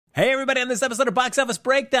Hey everybody, on this episode of Box Office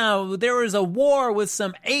Breakdown, there was a war with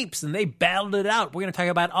some apes and they battled it out. We're going to talk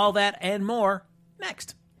about all that and more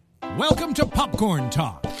next. Welcome to Popcorn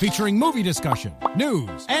Talk, featuring movie discussion,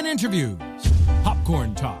 news, and interviews.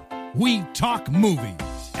 Popcorn Talk, we talk movies.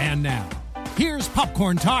 And now, here's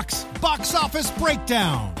Popcorn Talk's Box Office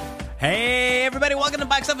Breakdown. Hey everybody, welcome to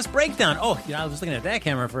Box Office Breakdown. Oh, I was looking at that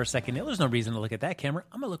camera for a second. There's no reason to look at that camera.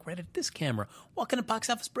 I'm going to look right at this camera. Welcome to Box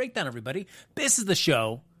Office Breakdown, everybody. This is the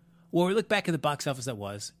show where we look back at the box office that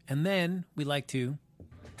was, and then we like to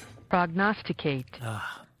prognosticate. I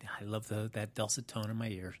love that dulcet tone in my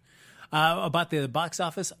ears. About the box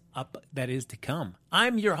office that is to come.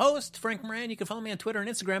 I'm your host, Frank Moran. You can follow me on Twitter and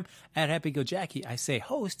Instagram at HappyGoJackie. I say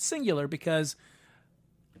host singular because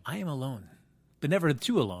I am alone, but never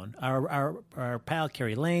too alone. Our pal,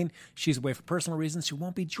 Carrie Lane, she's away for personal reasons. She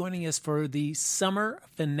won't be joining us for the summer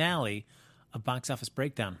finale of Box Office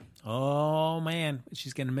Breakdown. Oh, man,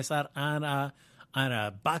 she's going to miss out on a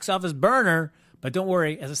box office burner. But don't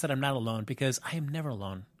worry, as I said, I'm not alone because I am never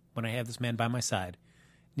alone when I have this man by my side.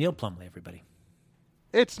 Neil Plumley, everybody.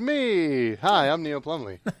 It's me. Hi, I'm Neil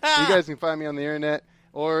Plumley. You guys can find me on the internet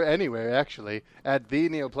or anywhere, actually, at the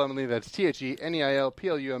Neil Plumley. That's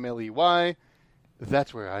TheNeilPlumley.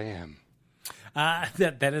 That's where I am.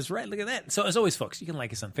 That is right. Look at that. So as always, folks, you can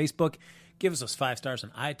like us on Facebook, give us those 5 stars on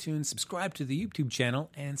iTunes, subscribe to the YouTube channel,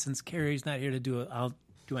 and since Carrie's not here to do it, I'll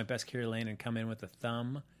do my best, Carrie Lane, and come in with a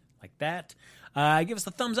thumb like that. Give us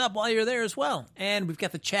the thumbs up while you're there as well. And we've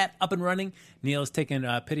got the chat up and running. Neil has taken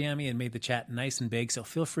pity on me and made the chat nice and big, so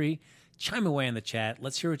feel free, chime away in the chat.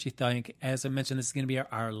 Let's hear what you think. As I mentioned, this is going to be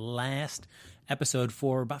our last episode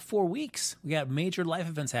for about 4 weeks. We got major life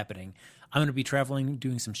events happening. I'm going to be traveling,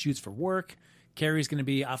 doing some shoots for work. Carrie's going to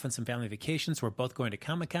be off on some family vacations. We're both going to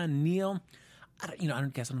Comic-Con. Neil, I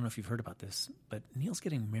don't know if you've heard about this, but Neil's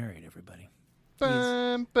getting married, everybody.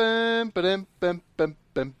 Bum, bum, ba-dum, bum, bum,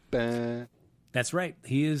 bum, bum. That's right.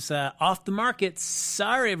 He is off the market.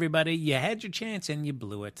 Sorry, everybody. You had your chance and you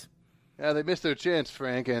blew it. Yeah, they missed their chance,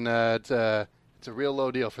 Frank, and it's a real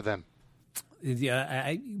low deal for them. Yeah,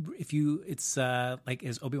 it's like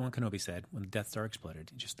as Obi-Wan Kenobi said when the Death Star exploded,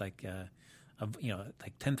 just like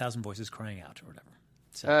like 10,000 voices crying out or whatever.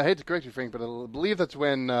 So. I hate to correct you, Frank, but I believe that's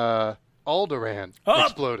when Alderaan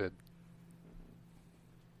exploded.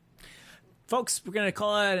 Folks, we're going to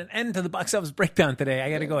call it an end to the box office breakdown today.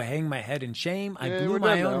 I got to go hang my head in shame. I blew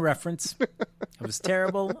my own reference. It was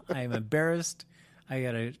terrible. I am embarrassed. I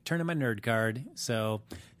got to turn in my nerd card. So,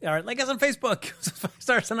 all right, like us on Facebook. 5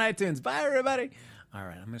 stars on iTunes. Bye, everybody. All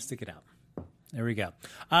right, I'm going to stick it out. There we go.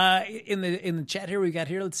 In the chat here, we got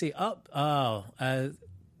here. Let's see. Zaya's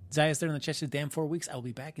there in the chat. Says, damn, 4 weeks. I'll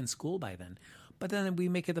be back in school by then. But then we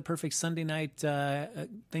make it the perfect Sunday night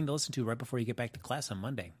thing to listen to right before you get back to class on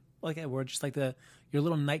Monday. We're just like your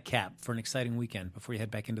little nightcap for an exciting weekend before you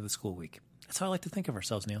head back into the school week. That's how I like to think of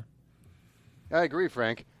ourselves, Neil. I agree,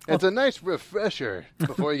 Frank. It's a nice refresher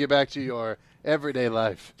before you get back to your everyday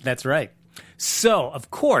life. That's right. So, of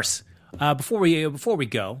course, before we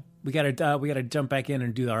go, we gotta jump back in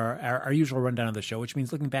and do our usual rundown of the show, which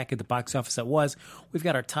means looking back at the box office that was. We've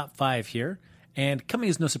got our top 5 here, and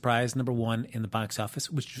coming as no surprise, number 1 in the box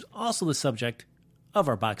office, which is also the subject of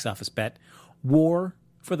our box office bet, War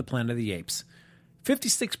for the Planet of the Apes.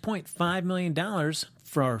 $56.5 million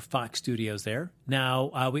for Fox Studios there.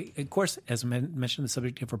 Now, we, of course, as I mentioned, the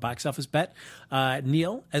subject for box office bet.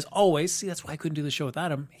 Neil, as always, see, that's why I couldn't do the show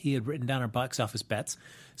without him. He had written down our box office bets.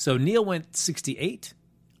 So Neil went 68.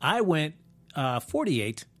 I went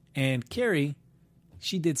 48. And Carrie,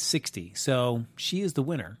 she did 60. So she is the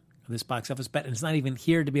winner of this box office bet. And it's not even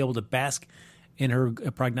here to be able to bask in her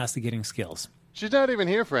prognosticating skills. She's not even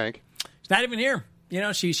here, Frank. She's not even here.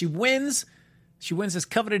 She wins. She wins this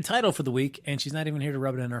coveted title for the week, and she's not even here to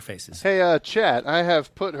rub it in our faces. Hey, chat, I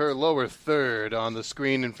have put her lower third on the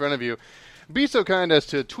screen in front of you. Be so kind as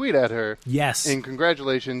to tweet at her. Yes. In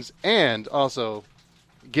congratulations, and also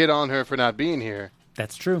get on her for not being here.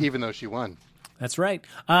 That's true. Even though she won. That's right.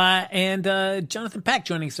 And Jonathan Pack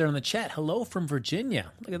joining us there in the chat. Hello from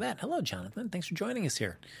Virginia. Look at that. Hello, Jonathan. Thanks for joining us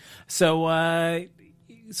here. So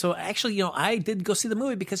actually, I did go see the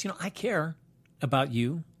movie because, I care about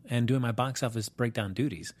you and doing my box office breakdown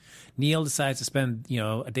duties. Neil decides to spend,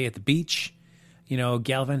 a day at the beach,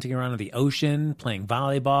 gallivanting around in the ocean, playing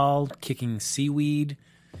volleyball, kicking seaweed,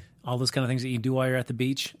 all those kind of things that you do while you're at the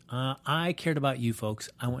beach. I cared about you folks.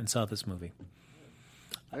 I went and saw this movie.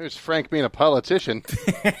 There's Frank being a politician.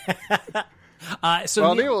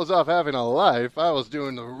 So Neil was off having a life, I was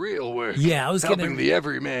doing the real work. Yeah, I was helping the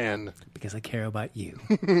everyman. Because I care about you.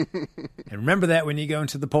 And remember that when you go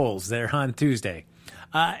into the polls there on Tuesday.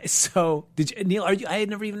 So, Neil? I had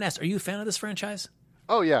never even asked. Are you a fan of this franchise?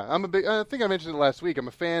 Oh yeah, I'm a big. I think I mentioned it last week. I'm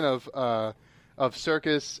a fan of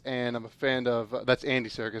Circus, and I'm a fan of that's Andy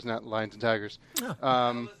Serkis, not Lions and Tigers.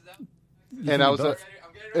 Oh. And I was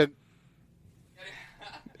and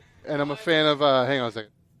I'm a fan of. Hang on a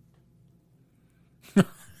second.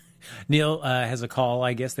 Neil has a call,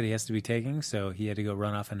 I guess, that he has to be taking, so he had to go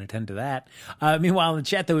run off and attend to that. Meanwhile, in the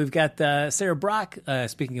chat, though, we've got Sarah Brock,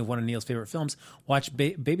 speaking of one of Neil's favorite films, watched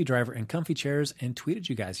Baby Driver in comfy chairs and tweeted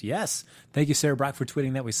you guys. Yes. Thank you, Sarah Brock, for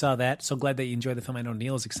tweeting that. We saw that. So glad that you enjoyed the film. I know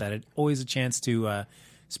Neil is excited. Always a chance to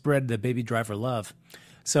spread the Baby Driver love.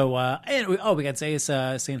 So, we got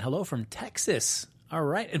Zayas saying hello from Texas. All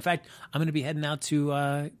right. In fact, I'm going to be heading out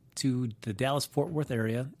to the Dallas-Fort Worth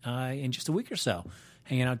area in just a week or so.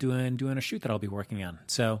 Hanging out doing a shoot that I'll be working on.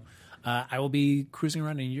 So I will be cruising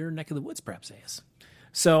around in your neck of the woods, perhaps, Zayas.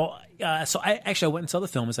 So I went and saw the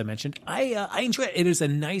film, as I mentioned. I enjoyed it. It is a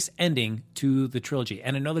nice ending to the trilogy.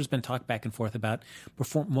 And I know there's been talk back and forth about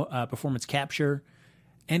performance capture.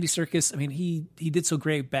 Andy Serkis, I mean, he did so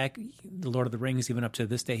great back The Lord of the Rings, even up to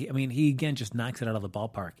this day. I mean, he again just knocks it out of the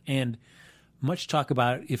ballpark. And much talk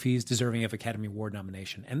about if he's deserving of Academy Award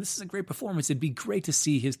nomination. And this is a great performance. It'd be great to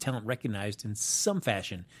see his talent recognized in some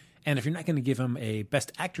fashion. And if you're not going to give him a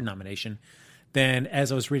Best Actor nomination, then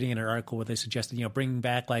as I was reading in an article where they suggested, bringing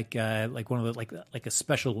back like one of the like a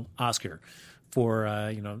special Oscar for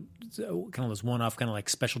kind of those one-off kind of like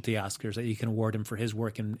specialty Oscars that you can award him for his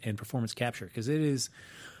work in performance capture, because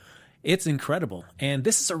it's incredible. And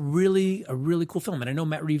this is a really cool film. And I know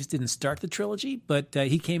Matt Reeves didn't start the trilogy, but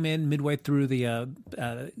he came in midway through the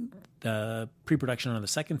pre-production on the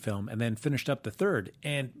second film and then finished up the third.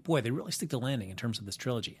 And boy, they really stick to landing in terms of this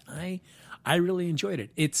trilogy. I really enjoyed it.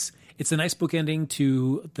 It's a nice book ending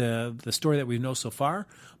to the story that we know so far,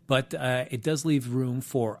 but it does leave room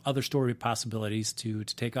for other story possibilities to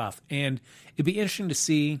take off. And it'd be interesting to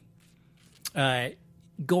see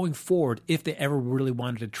going forward if they ever really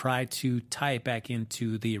wanted to try to tie it back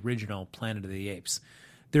into the original Planet of the Apes.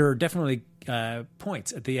 There are definitely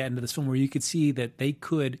points at the end of this film where you could see that they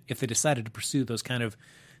could, if they decided to pursue those kind of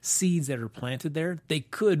seeds that are planted there, they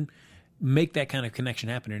could make that kind of connection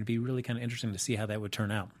happen. And it'd be really kind of interesting to see how that would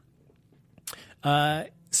turn out.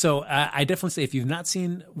 So I definitely say if you've not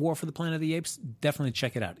seen War for the Planet of the Apes, definitely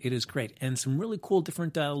check it out. It is great. And some really cool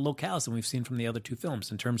different locales than we've seen from the other two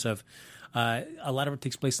films in terms of a lot of it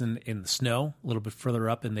takes place in the snow, a little bit further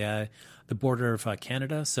up in the border of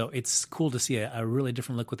Canada. So it's cool to see a really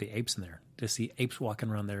different look with the apes in there, to see apes walking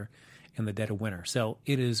around there in the dead of winter. So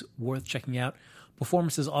it is worth checking out.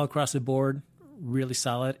 Performances all across the board, really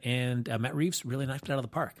solid. And Matt Reeves really knocked it out of the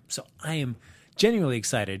park. So I am genuinely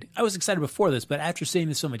excited. I was excited before this, but after seeing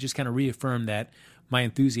this film, it just kind of reaffirmed that my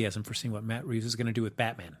enthusiasm for seeing what Matt Reeves is going to do with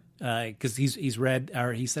Batman. Because he said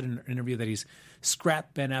in an interview that he's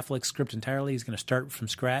scrapped Ben Affleck's script entirely. He's going to start from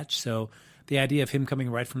scratch. So the idea of him coming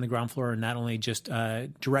right from the ground floor and not only just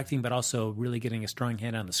directing, but also really getting a strong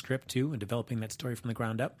hand on the script too and developing that story from the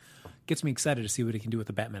ground up gets me excited to see what he can do with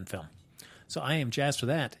the Batman film. So I am jazzed for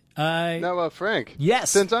that. Now, Frank.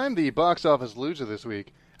 Yes. Since I'm the box office loser this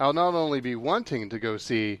week, I'll not only be wanting to go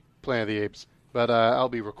see Planet of the Apes, but I'll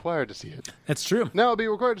be required to see it. That's true. Now, I'll be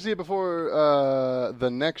required to see it before the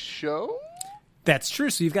next show? That's true.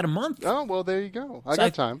 So you've got a month. Oh, well, there you go. I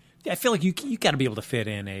got time. I feel like you got to be able to fit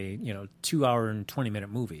in a 2 hour and 20-minute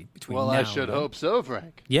movie between now and I should hope so,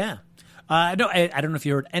 Frank. Yeah. I don't know if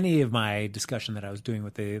you heard any of my discussion that I was doing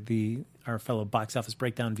with our fellow box office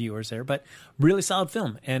breakdown viewers there, but really solid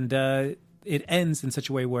film. And it ends in such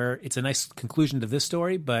a way where it's a nice conclusion to this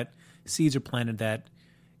story, but seeds are planted that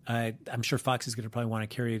I'm sure Fox is going to probably want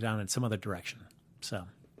to carry it on in some other direction. So,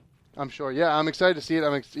 I'm sure. Yeah, I'm excited to see it.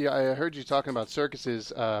 I heard you talking about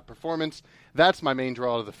Serkis's performance. That's my main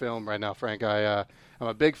draw to the film right now, Frank. I'm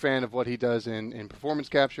a big fan of what he does in performance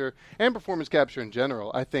capture and performance capture in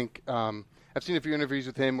general. I think I've seen a few interviews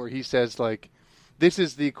with him where he says like, this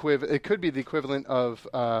is the it could be the equivalent of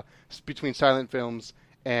between silent films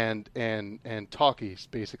and talkies,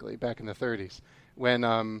 basically, back in the 30s,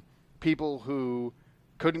 when people who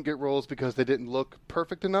couldn't get roles because they didn't look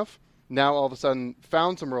perfect enough, now all of a sudden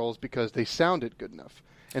found some roles because they sounded good enough.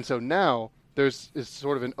 And so now is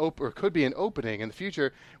sort of or could be an opening in the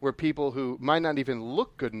future where people who might not even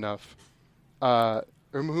look good enough, or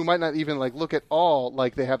who might not even like look at all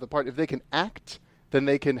like they have the part, if they can act, then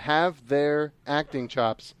they can have their acting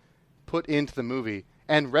chops put into the movie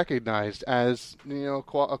and recognized as a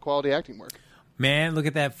quality acting work. Man, look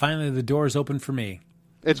at that! Finally, the door's open for me.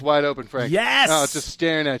 It's wide open, Frank. Yes! Oh, it's just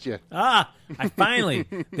staring at you.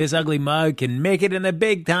 This ugly mug can make it in the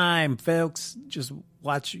big time, folks. Just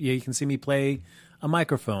watch. You can see me play a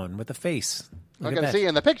microphone with a face. I can see you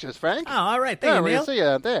in the pictures, Frank. Oh, all right. Thank you, we Neil. can see you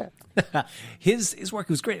out there. His work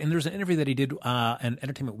was great. And there's an interview that he did on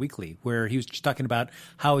Entertainment Weekly where he was just talking about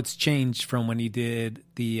how it's changed from when he did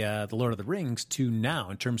the Lord of the Rings to now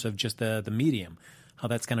in terms of just the medium, how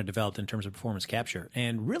that's kind of developed in terms of performance capture.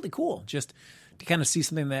 And really cool just to kind of see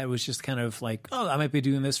something that was just kind of like, oh, I might be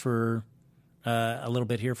doing this for a little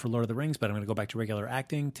bit here for Lord of the Rings, but I'm going to go back to regular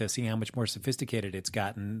acting to seeing how much more sophisticated it's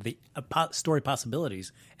gotten, the story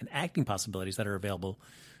possibilities and acting possibilities that are available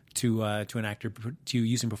to an actor to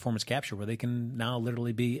using performance capture, where they can now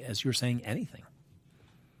literally be, as you were saying, anything.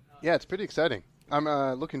 Yeah, it's pretty exciting. I'm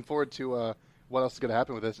looking forward to what else is going to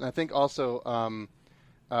happen with this. And I think also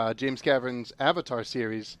James Cameron's Avatar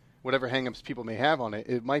series, whatever hangups people may have on it,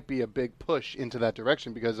 it might be a big push into that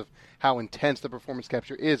direction because of how intense the performance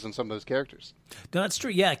capture is on some of those characters. No, that's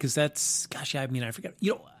true. Yeah, because that's, gosh, I mean, I forgot.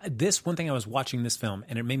 You know, this one thing I was watching this film,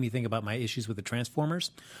 and it made me think about my issues with the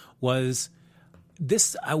Transformers, was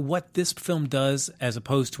this what this film does as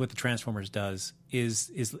opposed to what the Transformers does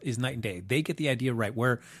is night and day. They get the idea right,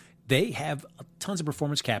 where they have tons of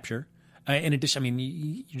performance capture. In addition, I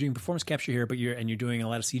mean, you're doing performance capture here, but you're doing a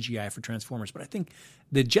lot of CGI for Transformers. But I think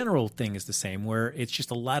the general thing is the same, where it's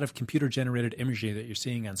just a lot of computer-generated imagery that you're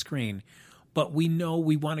seeing on screen. But we know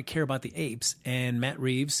we want to care about the apes, and Matt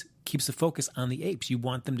Reeves keeps the focus on the apes. You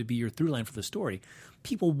want them to be your through line for the story.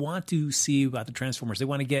 People want to see about the Transformers. They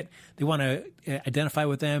want to identify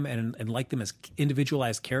with them and like them as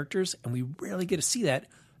individualized characters, and we rarely get to see that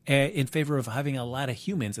in favor of having a lot of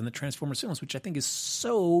humans in the Transformers films, which I think is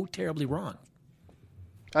so terribly wrong.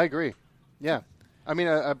 I agree. Yeah. I mean,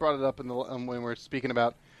 I brought it up when we were speaking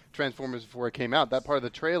about Transformers before it came out. That part of the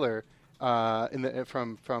trailer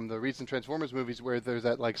from the recent Transformers movies where there's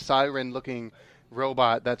that like siren-looking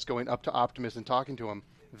robot that's going up to Optimus and talking to him,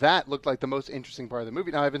 that looked like the most interesting part of the movie.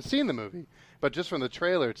 Now, I haven't seen the movie, but just from the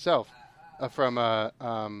trailer itself, from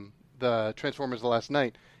the Transformers The Last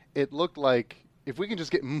Night, it looked like if we can just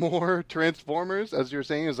get more Transformers, as you were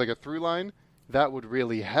saying, as like a through line, that would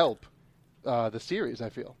really help the series, I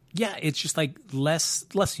feel. Yeah, it's just like less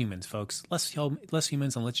humans, folks. Less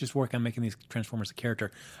humans, and let's just work on making these Transformers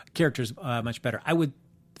characters much better. I would,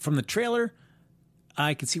 from the trailer,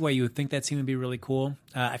 I could see why you would think that scene would be really cool.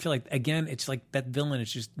 I feel like, again, it's like that villain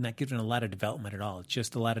is just not given a lot of development at all. It's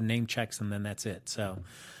just a lot of name checks, and then that's it. So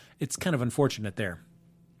it's kind of unfortunate there.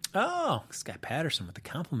 Oh, Sky Patterson with the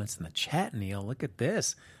compliments in the chat, Neil. Look at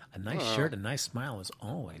this. A nice shirt, a nice smile as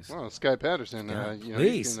always. Well, Sky Patterson,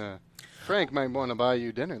 please. Frank might want to buy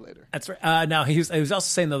you dinner later. That's right. Now, he was also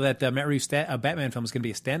saying, though, that Matt Reeves' Batman film is going to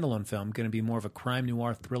be a standalone film, going to be more of a crime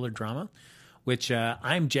noir thriller drama, which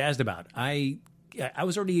I'm jazzed about. I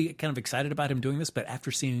was already kind of excited about him doing this, but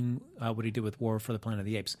after seeing what he did with War for the Planet of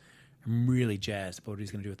the Apes, I'm really jazzed about what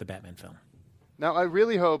he's going to do with the Batman film. Now, I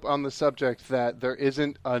really hope on the subject that there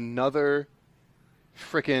isn't another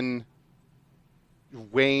frickin'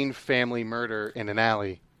 Wayne family murder in an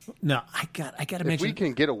alley. No, I got to mention. If we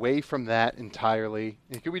can get away from that entirely,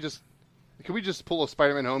 could we just pull a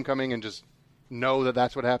Spider-Man Homecoming and just know that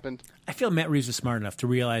that's what happened? I feel Matt Reeves is smart enough to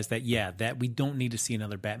realize that that we don't need to see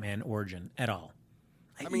another Batman origin at all.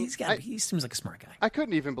 I mean, he seems like a smart guy. I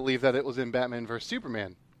couldn't even believe that it was in Batman vs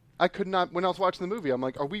Superman. I could not. When I was watching the movie, I'm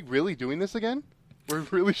like, are we really doing this again? We're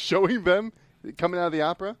really showing them coming out of the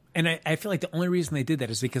opera? And I feel like the only reason they did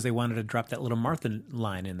that is because they wanted to drop that little Martha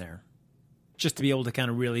line in there. Just to be able to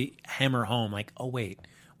kind of really hammer home, like, oh, wait,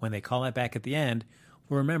 when they call that back at the end,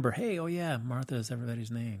 we'll remember, hey, oh, yeah, Martha is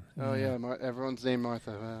everybody's name. Oh, yeah, everyone's named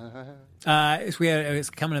Martha. We had a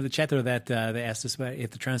comment in the chat there that they asked us about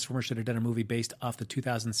if the Transformers should have done a movie based off the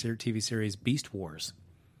 2000 TV series Beast Wars.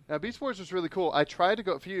 Beast Wars was really cool. A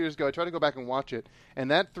few years ago, I tried to go back and watch it,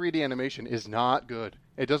 and that 3D animation is not good.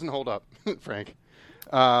 It doesn't hold up, Frank.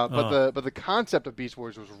 But the concept of Beast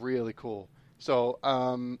Wars was really cool. So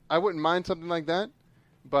I wouldn't mind something like that,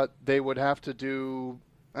 but they would have to do.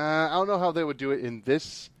 I don't know how they would do it in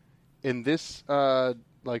this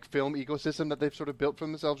like film ecosystem that they've sort of built for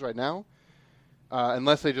themselves right now,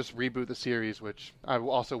 unless they just reboot the series, which I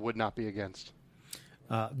also would not be against.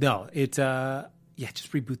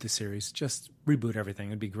 Just reboot the series. Just reboot everything.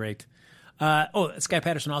 It'd be great. Sky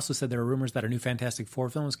Patterson also said there are rumors that a new Fantastic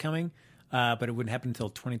Four film is coming. But it wouldn't happen until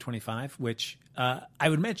 2025, which I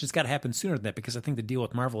would imagine it's got to happen sooner than that because I think the deal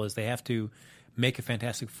with Marvel is they have to make a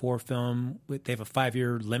Fantastic Four film. They have a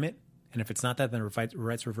 5-year limit, and if it's not that, then the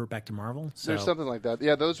rights revert back to Marvel. So. There's something like that.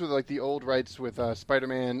 Yeah, those were like the old rights with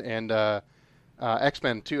Spider-Man and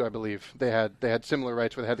X-Men too, I believe. They had similar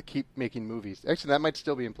rights where they had to keep making movies. Actually, that might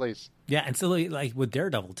still be in place. Yeah, and still like with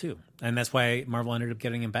Daredevil too, and that's why Marvel ended up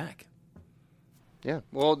getting him back. Yeah.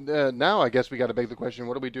 Well, now I guess we got to beg the question: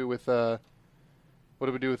 what do we do with the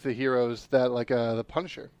heroes that like the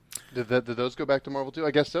Punisher? Did those go back to Marvel too?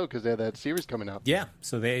 I guess so, because they had that series coming out. Yeah.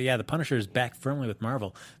 So the Punisher is back firmly with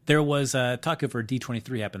Marvel. There was talk of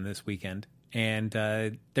D23 happened this weekend, and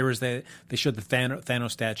they showed the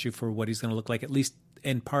Thanos statue for what he's going to look like, at least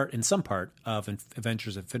in some part of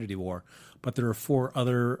Avengers: Infinity War. But there are 4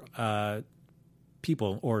 other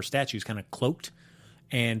people or statues kind of cloaked.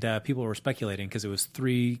 And people were speculating because it was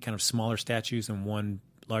 3 kind of smaller statues and 1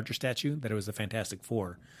 larger statue that it was the Fantastic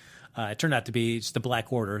Four. It turned out to be just the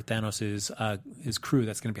Black Order, Thanos' his crew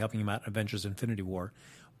that's going to be helping him out in Avengers: Infinity War.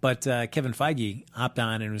 But Kevin Feige hopped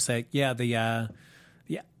on and was like, I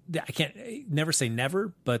can't never say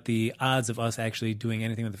never, but the odds of us actually doing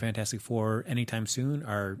anything with the Fantastic Four anytime soon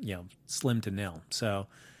are slim to nil. So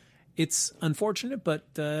it's unfortunate, but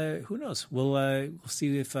who knows? We'll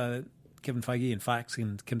see if Kevin Feige and Fox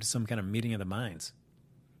can come to some kind of meeting of the minds.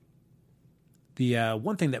 The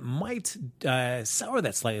one thing that might sour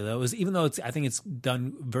that slightly, though, is even though I think it's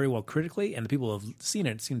done very well critically, and the people who have seen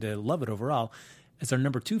it seem to love it overall, is our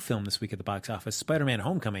number 2 film this week at the box office, Spider-Man: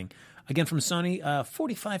 Homecoming, again from Sony,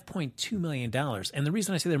 $45.2 million. And the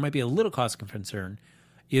reason I say there might be a little cause of concern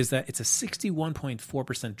is that it's a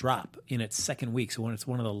 61.4% drop in its second week. So when it's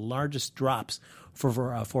one of the largest drops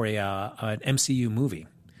for an MCU movie.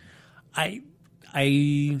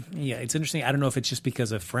 It's interesting. I don't know if it's just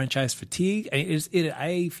because of franchise fatigue.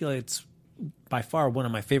 I feel it's by far one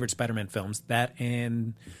of my favorite Spider-Man films, that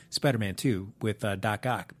and Spider-Man 2 with Doc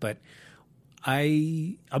Ock. But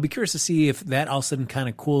I'll be curious to see if that all of a sudden kind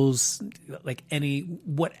of cools like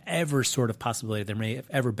whatever sort of possibility there may have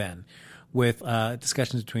ever been with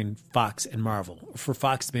discussions between Fox and Marvel. For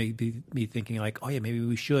Fox to be thinking like, oh yeah, maybe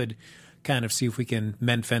we should kind of see if we can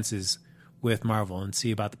mend fences with Marvel and see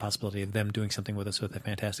about the possibility of them doing something with us with the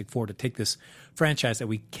Fantastic Four to take this franchise that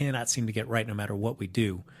we cannot seem to get right no matter what we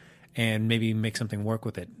do and maybe make something work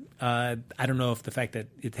with it. I don't know if the fact that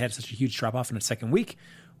it had such a huge drop-off in its second week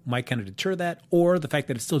might kind of deter that, or the fact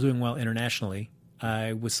that it's still doing well internationally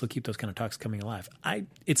would still keep those kind of talks coming alive.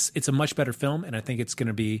 It's a much better film, and I think it's going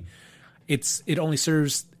to be it only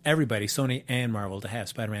serves everybody, Sony and Marvel, to have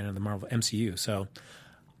Spider-Man in the Marvel MCU. So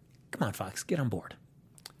come on, Fox, get on board.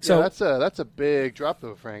 So yeah, that's a big drop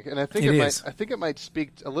though, Frank, and I think it might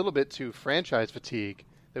speak a little bit to franchise fatigue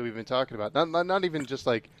that we've been talking about. Not even just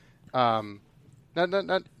like, not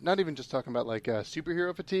even just talking about like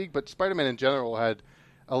superhero fatigue, but Spider-Man in general had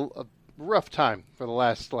a rough time for the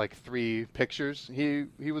last like 3 pictures he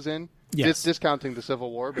was in. Yes. Discounting the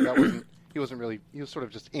Civil War, but that wasn't he was sort of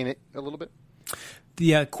just in it a little bit.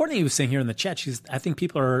 The Courtney was saying here in the chat, I think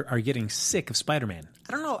people are getting sick of Spider-Man.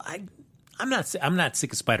 I don't know. I'm not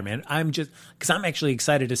sick of Spider-Man. I'm just because I'm actually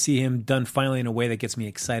excited to see him done finally in a way that gets me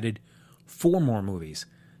excited for more movies.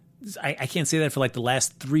 I can't say that for like the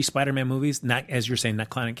last 3 Spider-Man movies, not as you're saying, not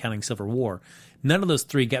counting Civil War. None of those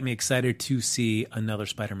 3 got me excited to see another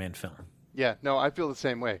Spider-Man film. Yeah, no, I feel the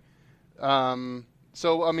same way.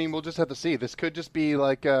 So I mean, we'll just have to see. This could just be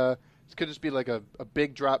like a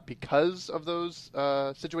big drop because of those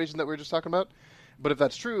situations that we were just talking about. But if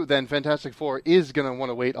that's true, then Fantastic Four is going to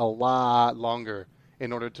want to wait a lot longer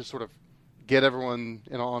in order to sort of get everyone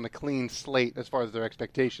on a clean slate as far as their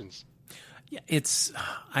expectations. Yeah,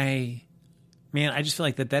 I just feel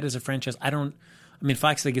like that is a franchise.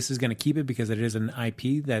 Fox, I guess, is going to keep it because it is an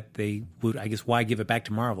IP that they would, I guess, why give it back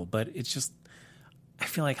to Marvel? But it's just, I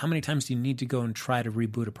feel like how many times do you need to go and try to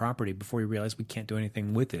reboot a property before you realize we can't do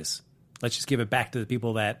anything with this? Let's just give it back to the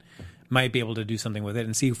people that might be able to do something with it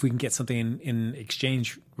and see if we can get something in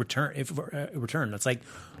exchange return. That's like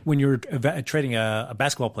when you're trading a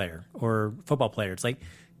basketball player or football player. It's like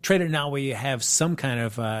trade it now where you have some kind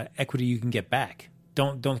of equity you can get back.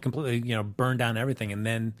 Don't completely burn down everything and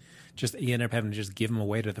then you end up having to just give them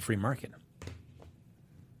away to the free market.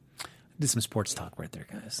 Did some sports talk right there,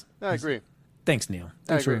 guys. I agree. Thanks, Neil.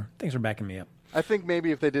 Thanks for backing me up. I think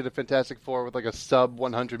maybe if they did a Fantastic Four with like a sub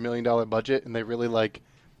 $100 million budget and they really like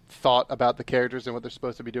thought about the characters and what they're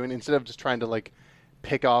supposed to be doing instead of just trying to like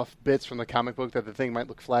pick off bits from the comic book that the thing might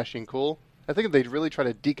look flashy and cool. I think if they'd really try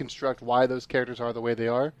to deconstruct why those characters are the way they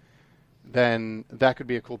are, then that could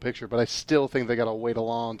be a cool picture. But I still think they got to wait a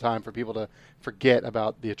long time for people to forget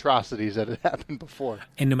about the atrocities that had happened before.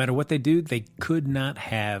 And no matter what they do, they could not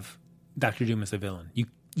have Dr. Doom as a villain. You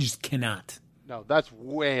just cannot. No, that's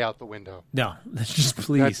way out the window. No, that's just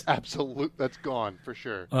please. That's gone for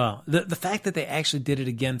sure. Well, the fact that they actually did it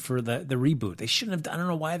again for the reboot, they shouldn't have. I don't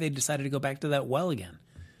know why they decided to go back to that well again.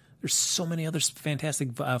 There's so many other Fantastic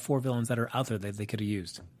Four villains that are out there that they could have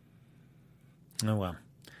used. Oh well.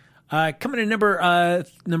 Coming in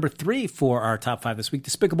number 3 for our top 5 this week,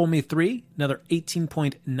 Despicable Me 3, another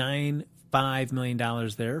 $18.95 million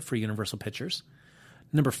there for Universal Pictures.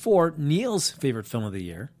 Number 4, Neil's favorite film of the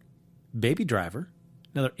year, Baby Driver,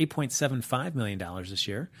 another $8.75 million this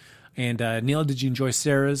year. And Neil, did you enjoy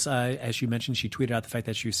Sarah's? As you mentioned, she tweeted out the fact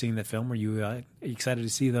that she was seeing that film. Were you excited to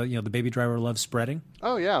see the Baby Driver love spreading?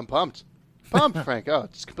 Oh yeah, I'm pumped. Pumped, Frank. Oh,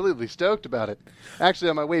 just completely stoked about it. Actually,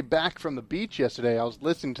 on my way back from the beach yesterday, I was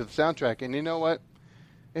listening to the soundtrack, and you know what?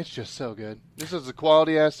 It's just so good. This is a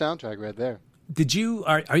quality ass soundtrack right there.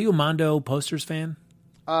 Are you a Mondo Posters fan?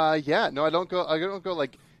 Yeah. No, I don't go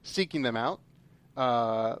like seeking them out.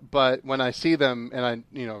 But when I see them and I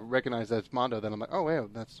recognize that it's Mondo, then I'm like, oh wow,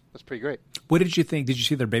 that's pretty great. What did you think? Did you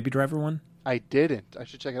see their Baby Driver one? I didn't. I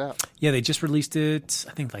should check it out. Yeah, they just released it.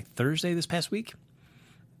 I think like Thursday this past week.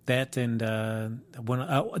 That and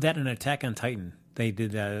Attack on Titan. They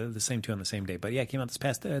did the same two on the same day. But yeah, it came out this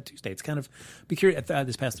past Tuesday. It's kind of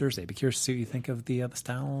this past Thursday. Be curious to see what you think of the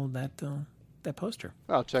style of that poster.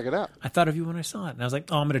 I'll check it out. I thought of you when I saw it, and I was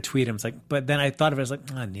like, "Oh, I'm going to tweet him." It's like, but then I thought of it as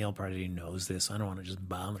like, Neil probably knows this. I don't want to just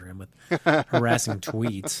bother him with harassing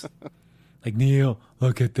tweets. Like, Neil,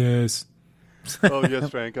 look at this. Oh yes,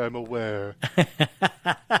 Frank, I'm aware.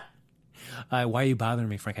 Why are you bothering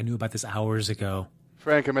me, Frank? I knew about this hours ago.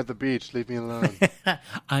 Frank, I'm at the beach. Leave me alone.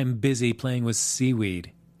 I'm busy playing with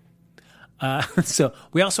seaweed. So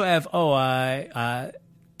we also have Taiwai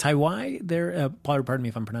there. Pardon me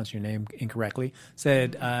if I'm pronouncing your name incorrectly.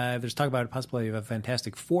 Said there's talk about a possibility of a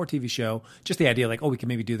Fantastic Four TV show. Just the idea, like, we can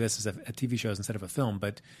maybe do this as a TV show instead of a film.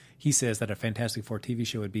 But he says that a Fantastic Four TV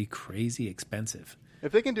show would be crazy expensive.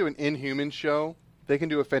 If they can do an Inhuman show, they can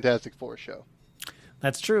do a Fantastic Four show.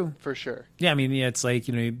 That's true. For sure. Yeah, I mean, it's like,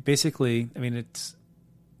 basically, I mean, it's,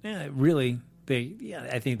 really,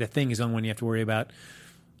 I think the thing is the only one you have to worry about.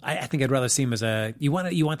 I think I'd rather see him as you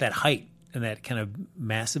want that height and that kind of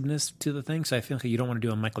massiveness to the thing. So I feel like you don't want to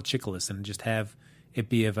do a Michael Chiklis and just have it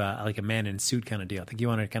be of like a man in suit kind of deal. I think you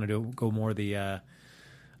want to kind of go more the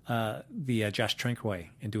Josh Trank way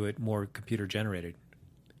and do it more computer generated.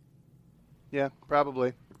 Yeah,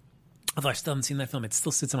 probably. Although I still haven't seen that film. It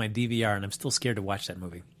still sits on my DVR, and I'm still scared to watch that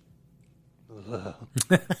movie.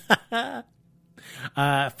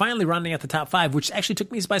 Finally, rounding out the top 5, which actually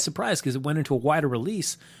took me by surprise because it went into a wider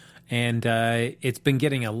release, and it's been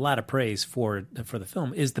getting a lot of praise for the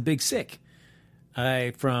film, is The Big Sick.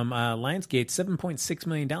 From Lionsgate, $7.6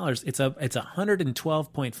 million. It's a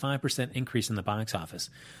 112.5% increase in the box office.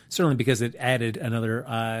 Certainly because it added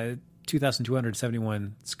another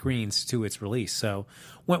 2,271 screens to its release. So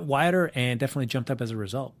went wider and definitely jumped up as a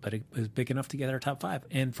result. But it was big enough to get our top 5.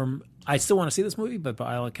 And I still want to see this movie, but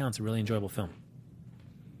by all accounts, a really enjoyable film.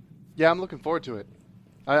 Yeah, I'm looking forward to it.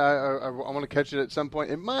 I want to catch it at some point.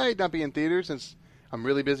 It might not be in theaters since I'm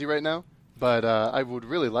really busy right now, but I would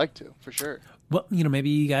really like to, for sure. Well, maybe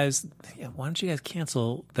you guys, why don't you guys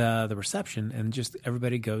cancel the reception and just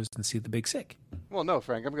everybody goes and see The Big Sick? Well, no,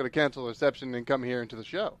 Frank. I'm going to cancel the reception and come here into the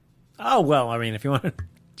show. Oh, well, I mean, if you want to,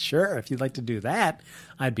 sure, if you'd like to do that,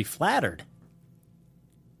 I'd be flattered.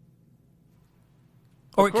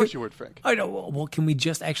 Of course you would, Frank. I know. Well, can we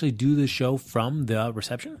just actually do the show from the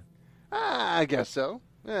reception? I guess so.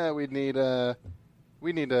 Yeah, we'd need to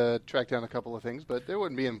track down a couple of things, but it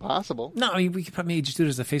wouldn't be impossible. No, I mean, we could probably just do it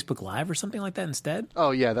as a Facebook Live or something like that instead.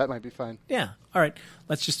 Oh, yeah, that might be fine. Yeah. All right.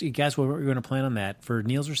 Let's just, you guys, we're going to plan on that. For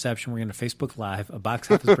Neil's reception, we're going to Facebook Live a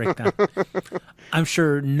box office breakdown. I'm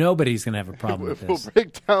sure nobody's going to have a problem with this. We'll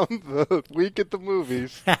break down the week at the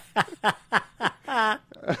movies.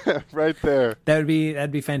 Right there. That'd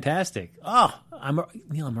be fantastic. Oh,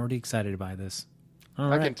 Neil, I'm already excited by this.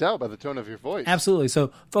 I can tell by the tone of your voice. Absolutely.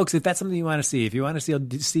 So, folks, if that's something you want to see, if you want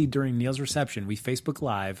to see during Neil's reception, we Facebook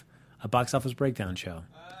Live a box office breakdown show.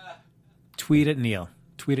 Tweet at Neil.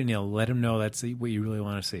 Let him know that's what you really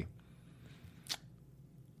want to see.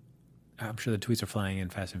 I'm sure the tweets are flying in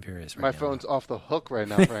fast and furious right now. My phone's off the hook right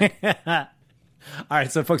now, Frank. All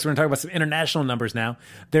right, so folks, we're going to talk about some international numbers now.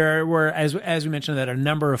 There were, as we mentioned, that a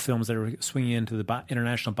number of films that are swinging into the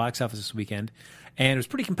international box office this weekend, and it was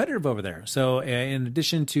pretty competitive over there. So in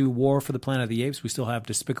addition to War for the Planet of the Apes, we still have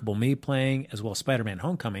Despicable Me playing, as well as Spider-Man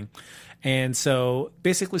Homecoming. And so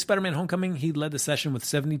basically Spider-Man Homecoming, he led the session with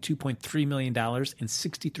 $72.3 million in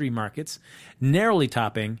 63 markets, narrowly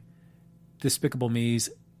topping Despicable Me 3,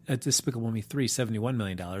 $71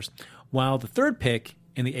 million, while the third pick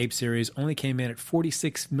in the Ape series only came in at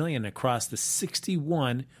 $46 million across the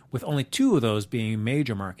 61, with only 2 of those being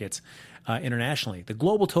major markets internationally. The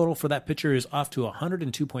global total for that picture is off to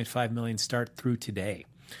 $102.5 million start through today.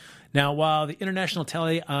 Now, while the international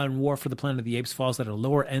tally on War for the Planet of the Apes falls at a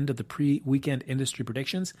lower end of the pre-weekend industry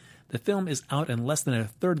predictions, the film is out in less than a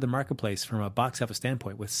third of the marketplace from a box office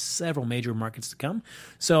standpoint, with several major markets to come.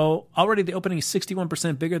 So already the opening is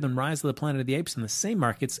 61% bigger than Rise of the Planet of the Apes in the same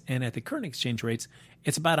markets, and at the current exchange rates,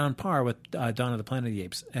 it's about on par with Dawn of the Planet of the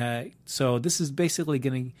Apes. So this is basically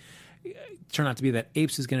going to turn out to be that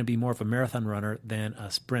Apes is going to be more of a marathon runner than a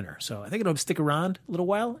sprinter. So I think it'll stick around a little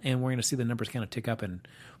while, and we're going to see the numbers kind of tick up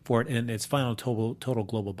for it in its final total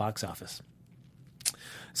global box office.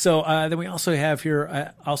 So then we also have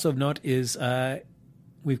here, also of note is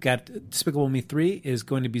we've got Despicable Me 3 is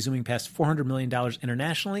going to be zooming past $400 million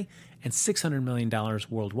internationally and $600 million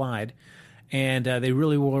worldwide. And they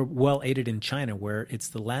really were well aided in China, where it's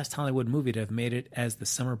the last Hollywood movie to have made it as the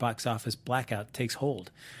summer box office blackout takes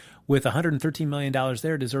hold. With $113 million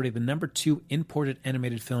there, it is already the number 2 imported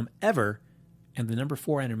animated film ever and the number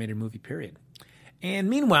 4 animated movie, period. And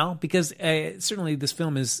meanwhile, because certainly this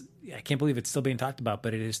film is, I can't believe it's still being talked about,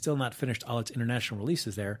 but it is still not finished all its international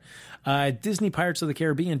releases there. Disney Pirates of the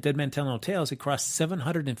Caribbean, Dead Man Tell No Tales, it crossed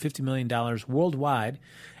 $750 million worldwide,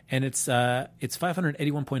 and it's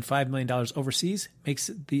 $581.5 million overseas,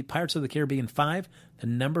 makes the Pirates of the Caribbean 5 the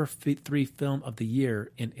number 3 film of the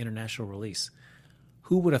year in international release.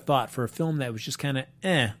 Who would have thought for a film that was just kind of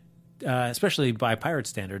especially by pirate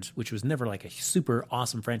standards, which was never like a super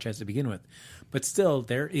awesome franchise to begin with. But still,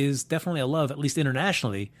 there is definitely a love, at least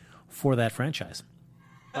internationally, for that franchise.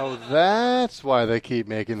 Oh, that's why they keep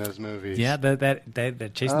making those movies. Yeah,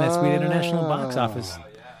 that chasing that sweet international box office.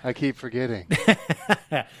 I keep forgetting.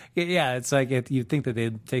 Yeah, it's like you'd think that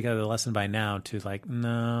they'd take out the lesson by now to like,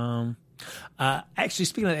 no. Actually,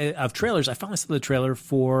 speaking of trailers, I finally saw the trailer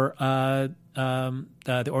for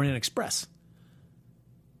the Orient Express.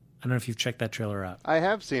 I don't know if you've checked that trailer out. I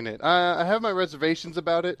have seen it. I have my reservations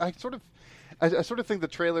about it. I sort of think the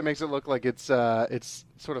trailer makes it look like it's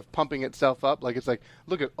sort of pumping itself up. Like it's like,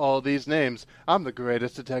 look at all these names. I'm the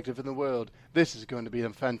greatest detective in the world. This is going to be a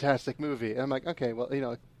fantastic movie. And I'm like, okay, well,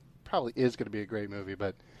 it probably is going to be a great movie,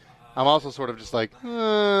 but I'm also sort of just like, I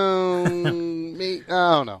don't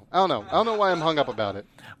know. I don't know why I'm hung up about it.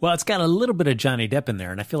 Well, it's got a little bit of Johnny Depp in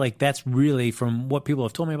there, and I feel like that's really, from what people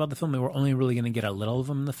have told me about the film, they were only really going to get a little of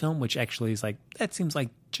him in the film, which actually is like, that seems like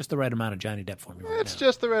just the right amount of Johnny Depp for me right now. It's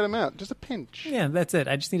just the right amount, just a pinch. Yeah, that's it.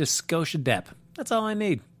 I just need a skosh of Depp. That's all I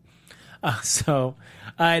need.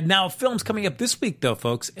 Now, films coming up this week, though,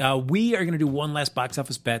 folks. We are going to do one last box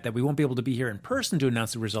office bet that we won't be able to be here in person to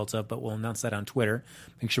announce the results of, but we'll announce that on Twitter.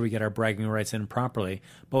 Make sure we get our bragging rights in properly.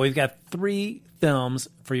 But we've got 3 films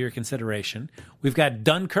for your consideration. We've got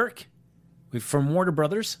Dunkirk from Warner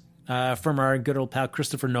Brothers, from our good old pal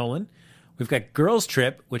Christopher Nolan. We've got Girls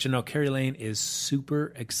Trip, which I know Carrie Lane is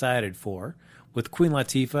super excited for, with Queen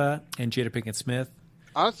Latifah and Jada Pinkett Smith.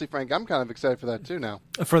 Honestly, Frank, I'm kind of excited for that too now.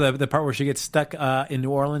 For the part where she gets stuck in New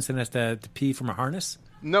Orleans and has to pee from a harness?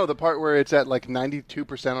 No, the part where it's at like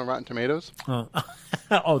 92% on Rotten Tomatoes. Oh,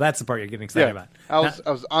 oh, that's the part you're getting excited about. I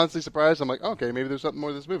was honestly surprised. I'm like, okay, maybe there's something more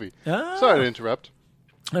to this movie. Oh. Sorry to interrupt.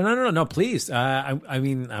 No, please. I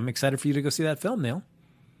mean, I'm excited for you to go see that film, Neil.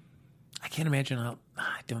 I can't imagine I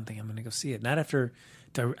don't think I'm going to go see it. Not after,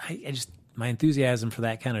 my enthusiasm for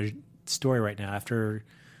that kind of story right now, after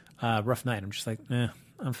Rough Night, I'm just like,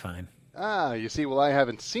 I'm fine. You see, well, I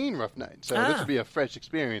haven't seen Rough Night, so this would be a fresh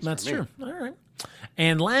experience for me. That's true. All right.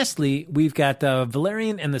 And lastly, we've got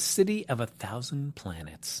Valerian and the City of 1,000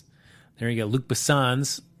 Planets. There you go. Luc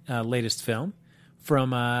Besson's latest film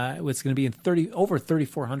from it's going to be in over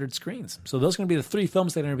 3,400 screens. So those are going to be the 3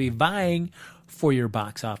 films that are going to be vying for your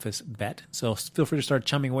box office bet. So feel free to start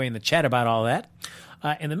chumming away in the chat about all that.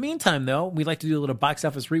 In the meantime, though, we'd like to do a little box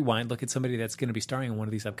office rewind, look at somebody that's going to be starring in one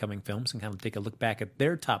of these upcoming films and kind of take a look back at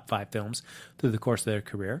their top 5 films through the course of their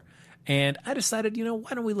career. And I decided, why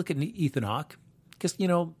don't we look at Ethan Hawke? Because,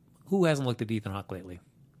 who hasn't looked at Ethan Hawke lately?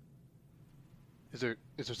 Is there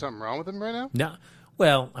something wrong with him right now? No.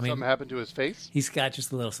 Well, I mean, something happened to his face? He's got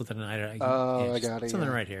just a little something. I got it. Something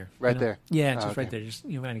right here. Right there. Yeah, just right there. Just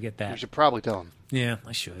you want to get that. You should probably tell him. Yeah,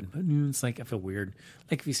 I should. But it's like I feel weird.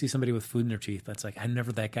 Like if you see somebody with food in their teeth, that's like I'm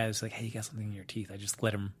never that guy that's like, hey, you got something in your teeth. I just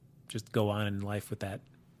let him just go on in life with that.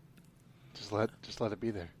 Just let it be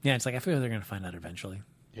there. Yeah, it's like I feel they're going to find out eventually.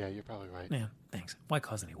 Yeah, you're probably right. Yeah, thanks. Why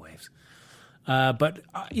cause any waves? But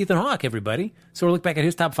Ethan Hawke, everybody. So we'll look back at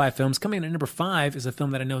his top 5 films. Coming in at number 5 is a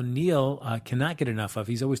film that I know Neil cannot get enough of.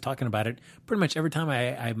 He's always talking about it. Pretty much every time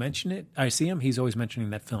I mention it, I see him, he's always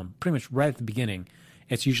mentioning that film. Pretty much right at the beginning.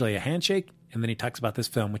 It's usually a handshake, and then he talks about this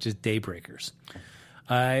film, which is Daybreakers.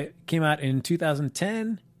 Came out in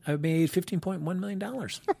 2010. I made $15.1 million.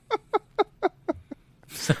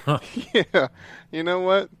 So yeah, you know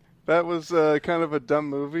what? That was kind of a dumb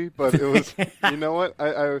movie, but it was. You know what?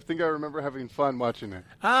 I think I remember having fun watching it.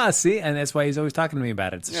 See, and that's why he's always talking to me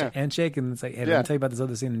about it. It's a handshake, and it's like, hey, let me tell you about this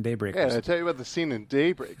other scene in Daybreakers. Yeah, I tell you about the scene in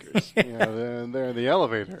Daybreakers. They're in the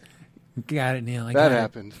elevator. Got it, Neil. That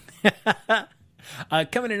happened.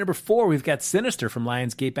 Coming in number 4, we've got Sinister from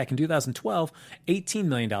Lionsgate back in 2012, $18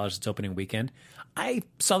 million its opening weekend. I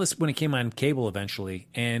saw this when it came on cable eventually,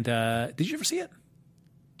 and did you ever see it?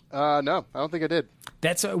 No, I don't think I did.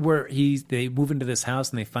 That's where they move into this house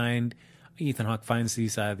and they find Ethan Hawke finds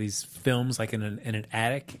these films like in an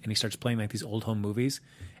attic, and he starts playing like these old home movies,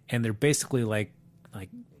 and they're basically like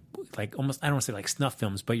almost, I don't want to say like snuff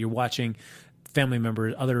films, but you're watching family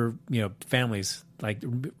members, other families like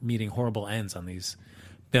meeting horrible ends on these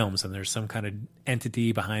films, and there's some kind of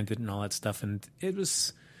entity behind it and all that stuff, and it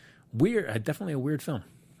was weird. Definitely a weird film.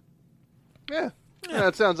 Yeah,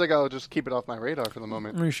 it sounds like I'll just keep it off my radar for the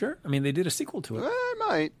moment. Are you sure? I mean, they did a sequel to it. I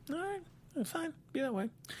might. All right, fine, be that way.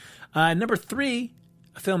 Number 3,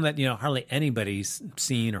 a film that hardly anybody's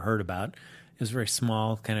seen or heard about. It was a very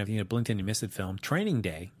small, kind of blink and you miss it film. Training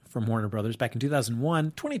Day from Warner Brothers back in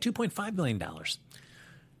 2001, $22.5 million.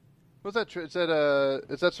 What's that?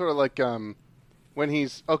 Is that sort of like when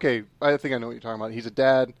he's okay? I think I know what you're talking about. He's a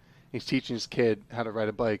dad. He's teaching his kid how to ride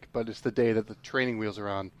a bike, but it's the day that the training wheels are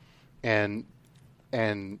on, and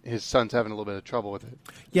his son's having a little bit of trouble with it.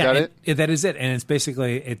 Yeah, is that it? That is it. And it's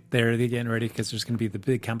basically they're getting ready because there's going to be the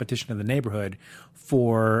big competition in the neighborhood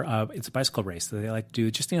for it's a bicycle race that they like to do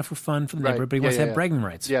just for fun for the neighborhood, but he wants to have bragging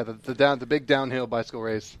rights. Yeah, the big downhill bicycle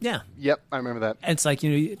race. Yeah. Yep, I remember that. And it's like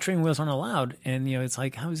training wheels aren't allowed, and it's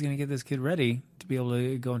like how is he going to get this kid ready to be able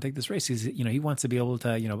to go and take this race? He's he wants to be able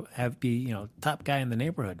to be top guy in the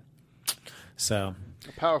neighborhood. So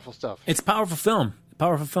powerful stuff. It's a powerful film,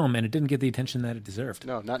 and it didn't get the attention that it deserved.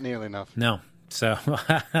 No, not nearly enough. No. So,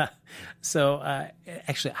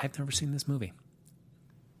 actually, I've never seen this movie.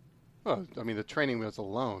 Well, I mean, the training wheels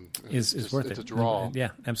alone is worth it. It's a draw. Yeah,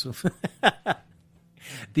 absolutely.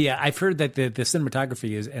 I've heard that the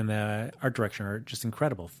cinematography and the art direction are just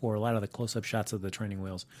incredible for a lot of the close-up shots of the training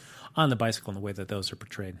wheels on the bicycle and the way that those are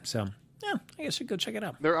portrayed. So, yeah, I guess you go check it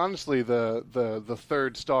out. They're honestly the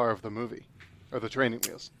third star of the movie. Or the training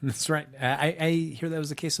wheels. That's right. I hear that was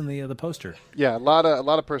the case on the poster. Yeah, a lot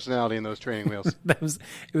of personality in those training wheels. It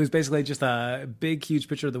was basically just a big, huge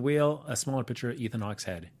picture of the wheel, a smaller picture of Ethan Hawke's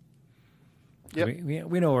head. Yep.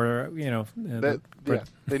 We know where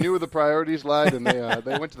they knew where the priorities lied, and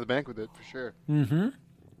they went to the bank with it for sure. Mm-hmm.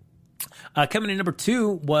 Coming in number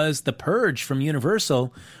 2 was The Purge from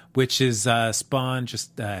Universal, which is spawned.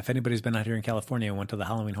 Just if anybody's been out here in California and went to the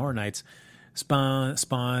Halloween Horror Nights. Spawned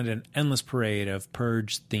an endless parade of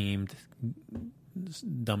Purge-themed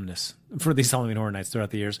dumbness for these Halloween Horror Nights throughout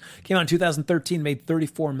the years. Came out in 2013, made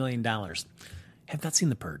 $34 million. Have not seen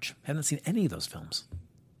The Purge. Have not seen any of those films.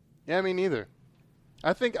 Yeah, me neither.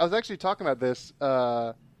 I think I was actually talking about this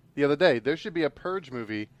the other day. There should be a Purge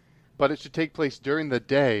movie, but it should take place during the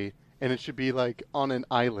day, and it should be like on an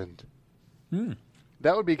island.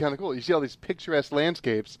 That would be kind of cool. You see all these picturesque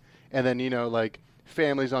landscapes, and then like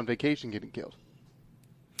families on vacation getting killed.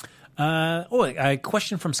 A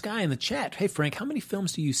question from Sky in the chat. Hey, Frank, how many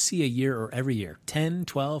films do you see a year or every year? 10,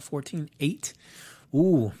 12, 14, 8?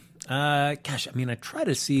 Ooh. Gosh, I mean, I try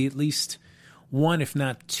to see at least 1, if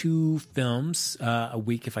not 2 films a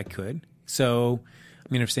week if I could. So, I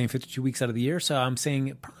mean, I'm saying 52 weeks out of the year, so I'm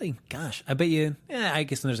saying probably, gosh, I bet you, I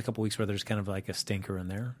guess there's a couple weeks where there's kind of like a stinker in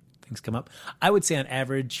there. Things come up. I would say on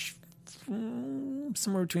average,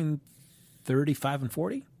 somewhere between 35 and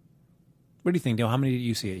 40? What do you think, Dale? How many do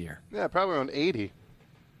you see a year? Yeah, probably around 80.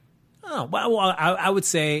 Oh, well, I would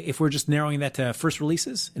say if we're just narrowing that to first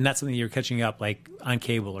releases and not something you're catching up like on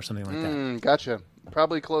cable or something like that. Gotcha.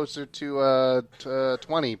 Probably closer to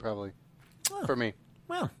 20, probably, for me.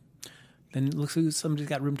 Well, then it looks like somebody's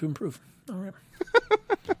got room to improve. All right.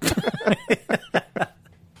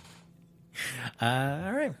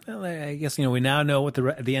 All right. Well, I guess we now know what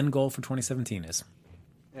the end goal for 2017 is.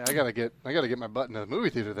 Yeah, I gotta get my butt into the movie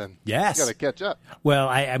theater then. Yes, I gotta catch up. Well,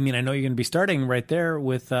 I mean, I know you're going to be starting right there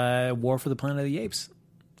with War for the Planet of the Apes.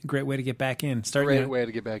 Great way to get back in. Great way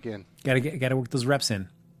to get back in. Got to work those reps in.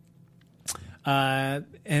 And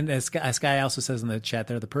as Sky also says in the chat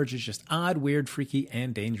there, The Purge is just odd, weird, freaky,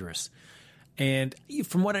 and dangerous. And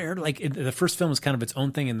from what I heard, like the first film is kind of its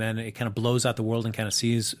own thing, and then it kind of blows out the world and kind of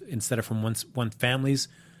sees, instead of from one family's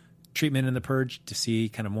treatment in The Purge, to see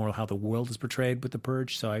kind of more how the world is portrayed with The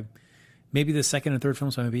Purge. So maybe the second and third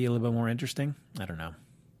films might be a little bit more interesting. I don't know.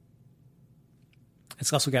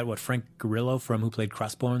 It's also got Frank Grillo who played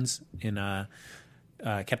Crossbones in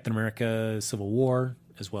Captain America: Civil War.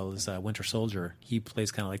 as well as Winter Soldier. He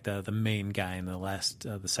plays kind of like the main guy in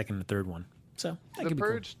the second and third one. So that The could be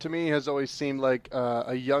Purge to me has always seemed like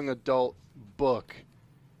a young adult book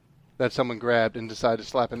that someone grabbed and decided to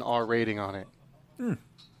slap an R rating on it. cool.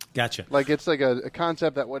 Gotcha. Like it's like a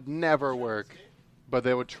concept that would never work, but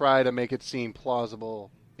they would try to make it seem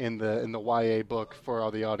plausible in the YA book for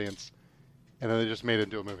all the audience, and then they just made it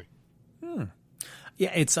into a movie.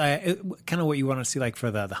 Yeah, it's kind of what you want to see, like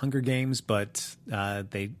for the Hunger Games, but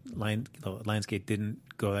Lionsgate didn't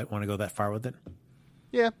want to go that far with it.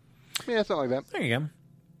 Yeah, something like that. There you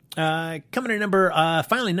go. Coming in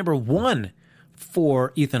finally number one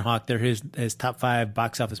for Ethan Hawke. There, his top 5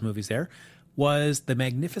 box office movies there was The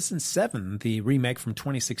Magnificent Seven, the remake from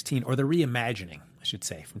 2016, or the reimagining, I should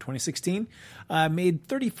say, from 2016. Made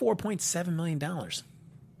 $34.7 million.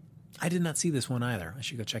 I did not see this one either. I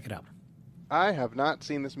should go check it out. I have not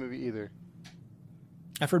seen this movie either.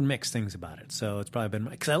 I've heard mixed things about it, so it's probably been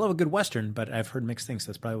because I love a good Western, but I've heard mixed things, so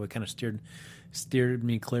that's probably what kind of steered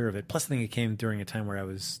me clear of it. Plus, I think it came during a time where I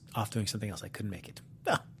was off doing something else. I couldn't make it.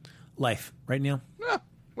 Life, right, Neil?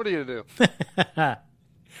 What are you going to do?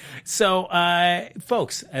 So,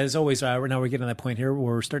 folks, as always, now we're getting to that point here.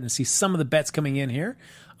 We're starting to see some of the bets coming in here.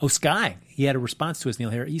 Oh, Sky, he had a response to us, Neil,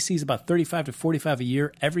 here. He sees about 35 to 45 a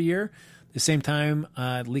year every year. The same time,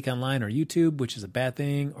 Leak Online or YouTube, which is a bad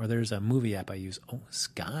thing, or there's a movie app I use. Oh,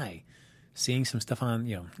 Sky. Seeing some stuff on,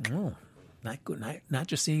 not good, not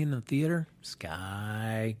just seeing it in the theater.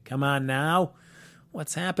 Sky, come on now.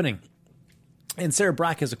 What's happening? And Sarah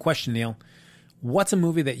Brock has a question, Neil. What's a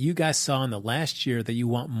movie that you guys saw in the last year that you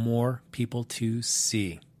want more people to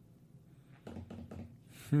see?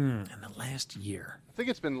 In the last year. I think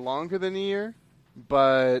it's been longer than a year,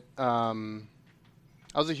 but I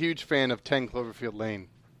was a huge fan of 10 Cloverfield Lane,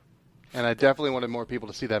 and I definitely wanted more people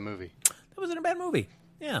to see that movie. That wasn't a bad movie.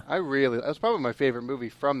 Yeah. That was probably my favorite movie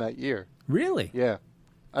from that year. Really? Yeah.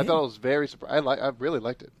 I thought it was very surprising. I really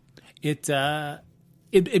liked it.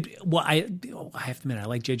 Well, I have to admit, I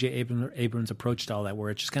like J.J. Abrams' approach to all that, where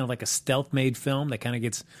it's just kind of like a stealth-made film that kind of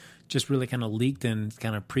gets just really kind of leaked and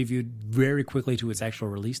kind of previewed very quickly to its actual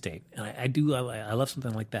release date. And I love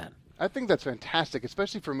something like that. I think that's fantastic,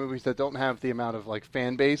 especially for movies that don't have the amount of like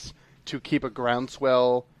fan base to keep a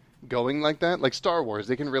groundswell going like that. Like Star Wars,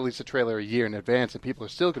 they can release a trailer a year in advance, and people are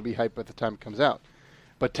still going to be hyped by the time it comes out.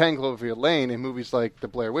 But 10 Cloverfield Lane and movies like the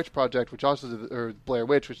Blair Witch Project, which did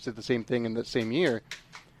the same thing in the same year,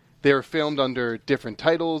 they were filmed under different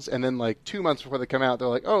titles, and then like 2 months before they come out, they're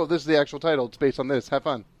like, "Oh, this is the actual title. It's based on this. Have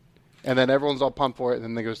fun." And then everyone's all pumped for it, and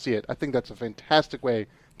then they go see it. I think that's a fantastic way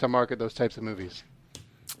to market those types of movies.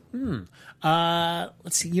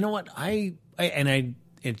 Let's see. You know what?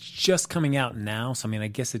 It's just coming out now, so I mean, I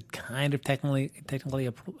guess it kind of technically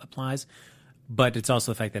applies. But it's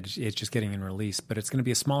also the fact that it's just getting in release. But it's going to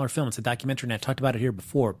be a smaller film. It's a documentary, and I talked about it here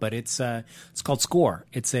before. But it's called Score.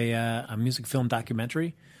 It's a music film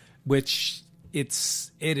documentary, which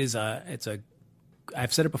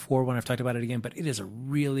I've said it before when I've talked about it again, but it is a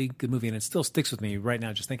really good movie, and it still sticks with me right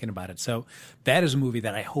now just thinking about it. So that is a movie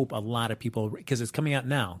that I hope a lot of people, because it's coming out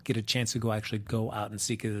now, get a chance to go out and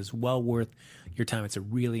see, because it's well worth your time. It's a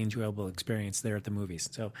really enjoyable experience there at the movies.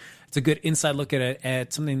 So it's a good inside look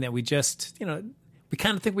at something that we just, we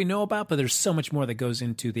kind of think we know about, but there's so much more that goes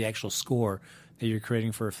into the actual score that you're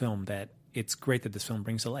creating for a film that it's great that this film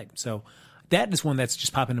brings to light. So that is one that's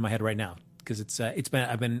just popping into my head right now, because I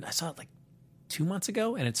saw it like 2 months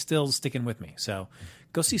ago, and it's still sticking with me. So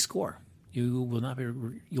go see Score. You will not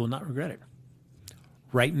regret it.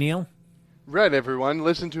 Right, Neil? Right, everyone.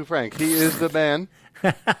 Listen to Frank. He is the man.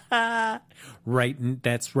 Right.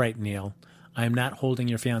 That's right, Neil. I am not holding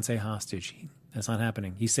your fiancé hostage. That's not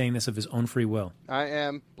happening. He's saying this of his own free will. I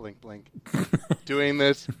am, blink, blink, doing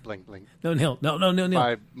this, blink, blink. No, Neil. No, Neil.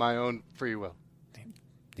 By my own free will.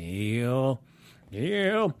 Neil.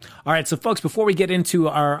 All right, so folks, before we get into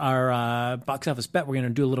our box office bet, we're going to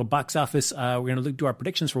do a little box office. We're going to do our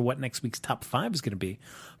predictions for what next week's top 5 is going to be.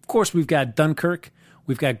 Of course, we've got Dunkirk,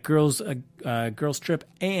 we've got Girls Trip,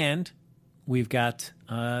 and we've got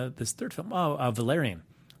this third film, Valerian,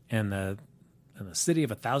 and the City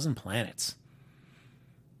of a Thousand Planets.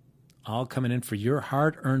 All coming in for your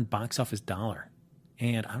hard-earned box office dollar.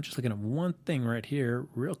 And I'm just looking at one thing right here,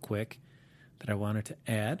 real quick, that I wanted to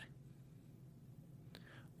add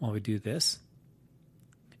while we do this,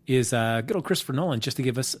 is good old Christopher Nolan, just to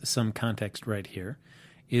give us some context right here,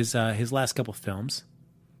 is his last couple films.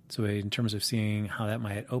 So in terms of seeing how that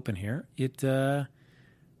might open here, good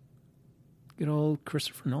old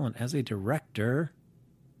Christopher Nolan as a director,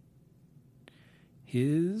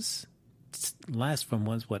 his last film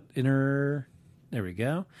was there we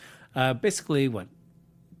go. Basically,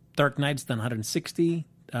 Dark Knight's done 160.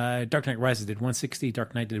 Dark Knight Rises did 160.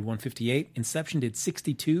 Dark Knight did 158. Inception did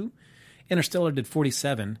 62. Interstellar did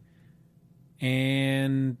 47.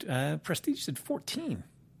 And Prestige did 14.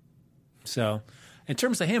 So, in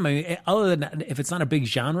terms of him, I mean, other than if it's not a big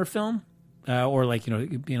genre film, or like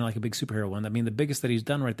like a big superhero one, I mean, the biggest that he's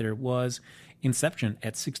done right there was Inception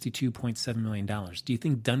at $62.7 million. Do you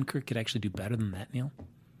think Dunkirk could actually do better than that, Neil?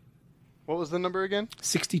 What was the number again?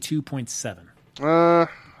 62.7. I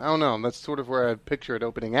don't know. That's sort of where I'd picture it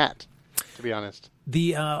opening at, to be honest.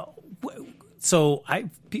 You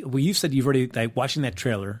said you've already watching that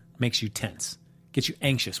trailer makes you tense, gets you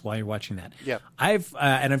anxious while you're watching that. Yeah. I've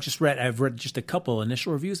read just a couple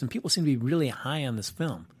initial reviews, and people seem to be really high on this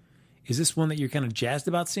film. Is this one that you're kind of jazzed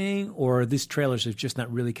about seeing, or these trailers have just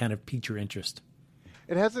not really kind of piqued your interest?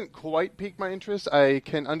 It hasn't quite piqued my interest. I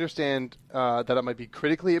can understand that it might be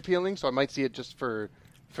critically appealing, so I might see it just for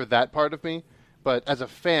that part of me. But as a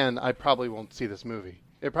fan, I probably won't see this movie.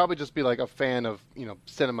 It'd probably just be like a fan of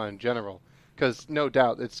cinema in general, because no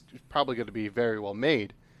doubt it's probably going to be very well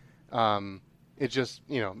made. It just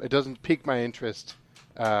it doesn't pique my interest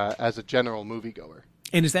as a general moviegoer.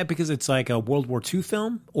 And is that because it's like a World War II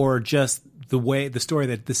film, or just the story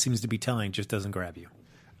that this seems to be telling just doesn't grab you?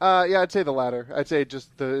 Yeah, I'd say the latter. I'd say it just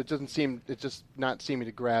not seeming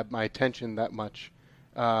to grab my attention that much.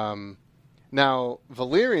 Now,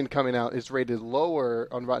 Valerian coming out is rated lower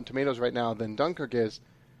on Rotten Tomatoes right now than Dunkirk is.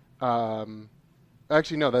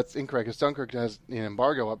 Actually, no, that's incorrect, because Dunkirk has an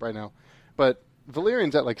embargo up right now. But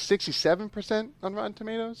Valerian's at like 67% on Rotten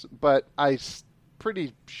Tomatoes, but I'm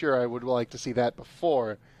pretty sure I would like to see that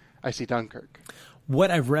before I see Dunkirk.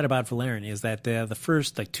 What I've read about Valerian is that the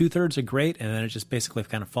first 2/3 are great, and then it just basically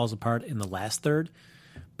kind of falls apart in the last third.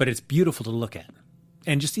 But it's beautiful to look at.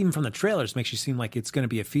 And just even from the trailers, makes you seem like it's going to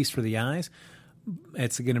be a feast for the eyes.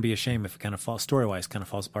 It's going to be a shame if it kind of falls story-wise, kind of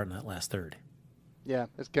falls apart in that last third. Yeah,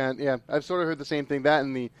 I've sort of heard the same thing. That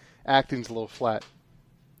and the acting's a little flat.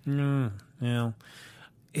 Yeah,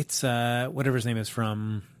 it's whatever his name is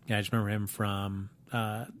from. Yeah, I just remember him from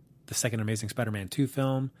the second Amazing Spider-Man 2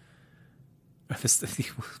 film. The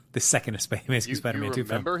second Amazing Spider-Man 2 film. You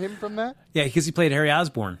remember him from that? Yeah, because he played Harry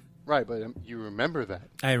Osborn. Right, but you remember that.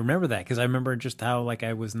 I remember that because I remember just how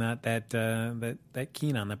I was not that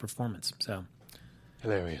keen on that performance. So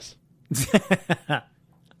hilarious.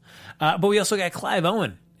 But we also got Clive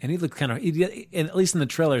Owen, and he looked kind of, at least in the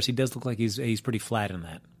trailers, he does look like he's pretty flat in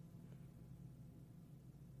that.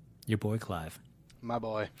 Your boy Clive, my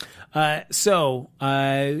boy. So,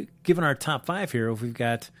 given our top 5 here, we've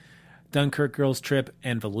got Dunkirk, Girls Trip,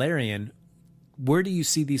 and Valerian. Where do you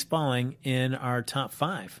see these falling in our top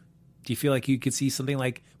 5? Do you feel like you could see something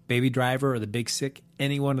like Baby Driver or The Big Sick,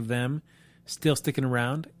 any one of them, still sticking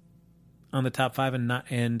around on the top 5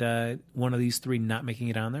 and one of these 3 not making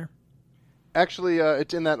it on there? Actually,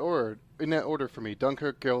 it's in that order. In that order for me: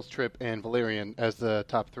 Dunkirk, Girls Trip, and Valerian as the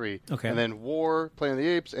top 3. Okay. And then War, Planet of the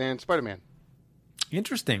Apes, and Spider-Man.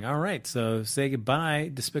 Interesting. All right. So say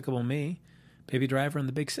goodbye, Despicable Me, Baby Driver, and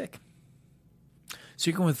The Big Sick. So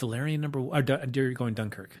you're going with Valerian number 1, or you're going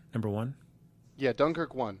Dunkirk number 1? Yeah,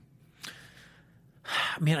 Dunkirk 1.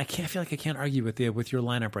 Man, I feel like I can't argue with your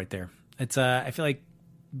lineup right there. It's I feel like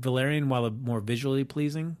Valerian, while more visually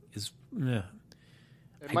pleasing, is.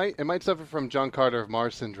 It might suffer from John Carter of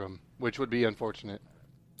Mars syndrome, which would be unfortunate.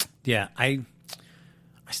 Yeah, I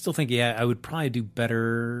still think I would probably do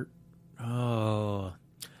better. Oh,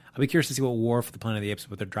 I'll be curious to see what War for the Planet of the Apes,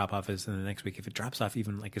 what their drop off is in the next week. If it drops off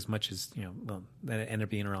even as much as that it ended up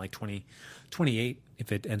being around 20, 28.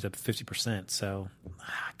 If it ends up 50%, so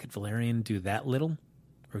could Valerian do that little,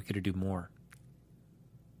 or could it do more?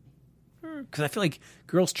 Because I feel like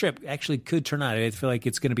Girls Trip actually could turn out. I feel like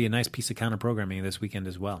it's going to be a nice piece of counter programming this weekend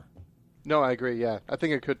as well. No, I agree. Yeah, I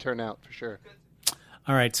think it could turn out for sure.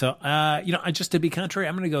 All right, so just to be contrary,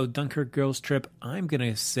 I'm going to go Dunkirk, Girls Trip. I'm going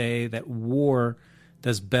to say that War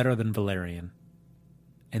does better than Valerian,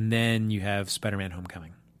 and then you have Spider-Man: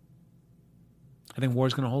 Homecoming. I think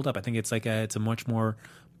War's going to hold up. I think it's a much more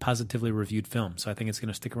positively reviewed film, so I think it's going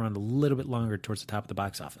to stick around a little bit longer towards the top of the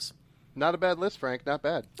box office. Not a bad list, Frank. Not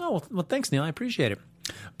bad. Oh, well, thanks, Neil. I appreciate it.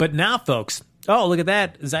 But now, folks, look at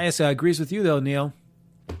that. Zayas agrees with you, though, Neil.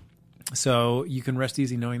 So you can rest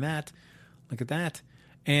easy knowing that. Look at that.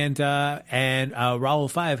 And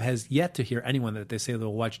Raul 5 has yet to hear anyone that they say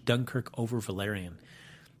they'll watch Dunkirk over Valerian.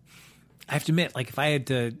 I have to admit, if I had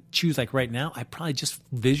to choose right now, I probably just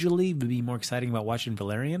visually would be more exciting about watching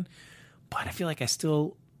Valerian. But I feel like I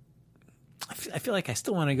still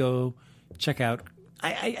want to go check out.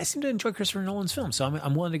 I seem to enjoy Christopher Nolan's films, so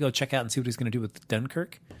I'm willing to go check out and see what he's going to do with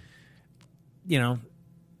Dunkirk.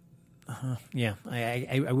 Yeah,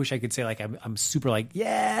 I wish I could say like I'm super like,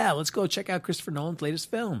 yeah, let's go check out Christopher Nolan's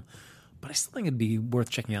latest film, but I still think it'd be worth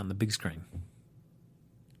checking out on the big screen.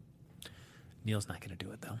 Neil's not going to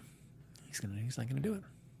do it though. He's not going to do it.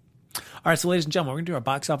 All right, so ladies and gentlemen, we're going to do our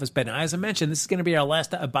box office bet. Now, as I mentioned, this is going to be our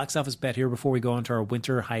last box office bet here before we go into our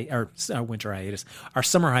winter hiatus. Our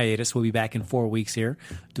summer hiatus. We'll be back in 4 weeks here,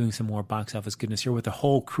 doing some more box office goodness here with the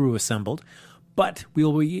whole crew assembled. But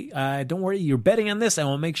we'll be, don't worry, you're betting on this, and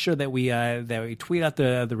we'll make sure that we tweet out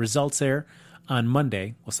the results there on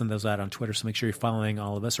Monday. We'll send those out on Twitter, so make sure you're following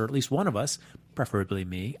all of us, or at least one of us, preferably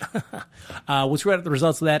me. We'll tweet out the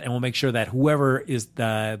results of that, and we'll make sure that whoever is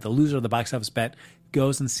the loser of the box office bet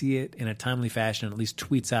goes and see it in a timely fashion, and at least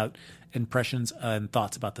tweets out impressions and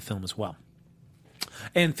thoughts about the film as well.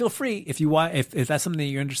 And feel free, if that's something that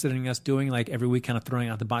you're interested in us doing, like every week kind of throwing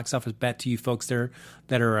out the box office bet to you folks there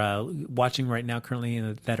that are watching right now currently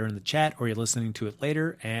that are in the chat, or you're listening to it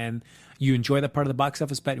later, and you enjoy that part of the box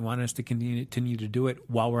office bet and want us to continue to do it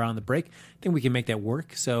while we're on the break, I think we can make that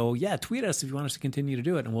work. So, yeah, tweet us if you want us to continue to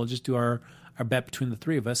do it, and we'll just do our bet between the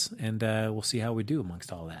three of us, and we'll see how we do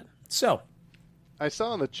amongst all that. So, I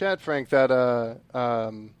saw in the chat, Frank, that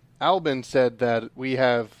Albin said that we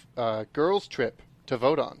have Girls Trip to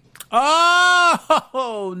vote on.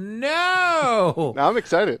 Oh, no! Now I'm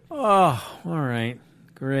excited. Oh, all right.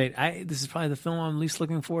 Great. This is probably the film I'm least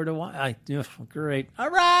looking forward to. Great.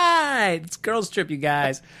 All right. It's Girls Trip, you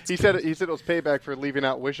guys. He said it was payback for leaving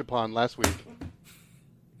out Wish Upon last week.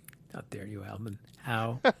 How dare you, Albin?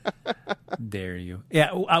 How dare you?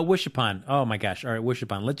 Yeah, Wish Upon. Oh, my gosh. All right, Wish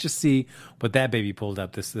Upon. Let's just see what that baby pulled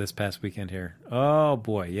up this past weekend here. Oh,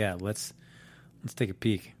 boy. Yeah, let's take a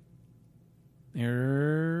peek.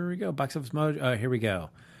 Here we go. Box office mode. Here we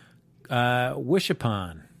go. Wish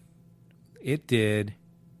Upon. It did.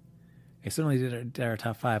 It certainly did our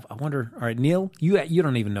top five. I wonder. All right, Neil, you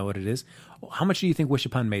don't even know what it is. How much do you think Wish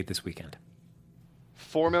Upon made this weekend?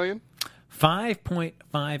 $4 million.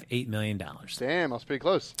 $5.58 million. Damn, I was pretty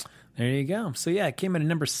close. There you go. So yeah, it came in at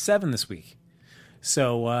number 7 this week.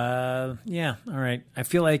 So yeah, all right. I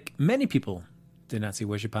feel like many people did not see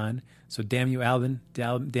Wish Upon. So damn you, Albin.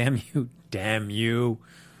 Damn you.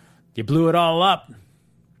 You blew it all up.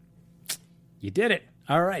 You did it.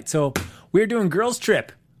 All right. So we're doing Girls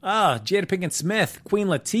Trip. Jada Pinkett Smith, Queen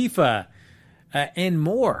Latifah, and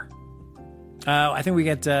more. I think we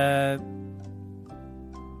got to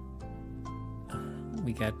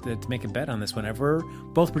make a bet on this one. We're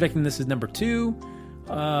both predicting this is number 2.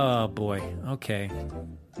 Oh boy. Okay.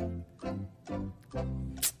 I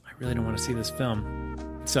really don't want to see this film.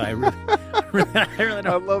 So I really don't.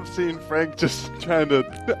 I love seeing Frank just trying to.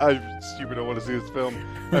 I stupid don't want to see this film.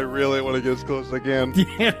 I really want to get as close as I can.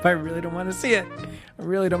 Yeah, I really don't want to see it. I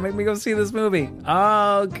really don't make me go see this movie.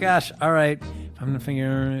 Oh gosh. All right. I'm gonna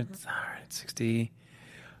figure it's all right. 60.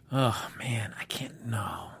 Oh man, I can't.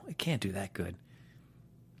 No, it can't do that good.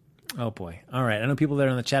 Oh boy. All right. I know people that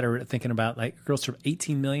are in the chat are thinking about like Girls Trip,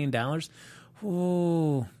 $18 million.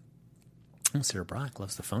 Ooh. Oh, Sarah Brock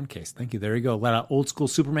loves the phone case. Thank you. There you go. A lot of old school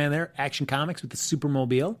Superman there. Action Comics with the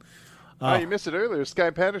Supermobile. Oh, you missed it earlier. Sky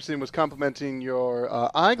Patterson was complimenting your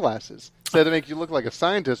eyeglasses. Said to make you look like a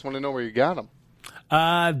scientist. Want to know where you got them?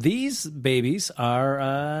 These babies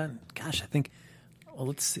are, gosh, I think, well,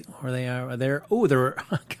 let's see where they are. They're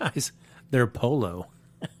guys, they're Polo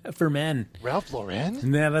for men. Ralph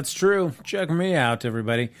Lauren? Yeah, that's true. Check me out,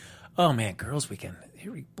 everybody. Oh, man, Girls Weekend.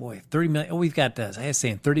 Here we 30 million. Oh, we've got this. I was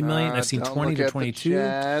saying 30 million. I've seen 20 to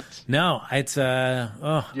 22. No, it's Do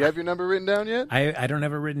you have your number written down yet? I don't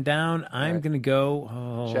have it written down. I'm gonna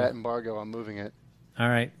go. Chat embargo. I'm moving it. All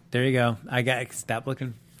right, there you go. Stop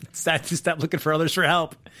looking. Stop looking for others for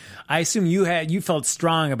help. I assume you felt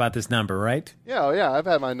strong about this number, right? Yeah, I've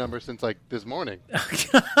had my number since like this morning.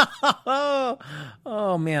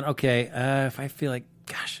 Oh man. Okay. If I feel like,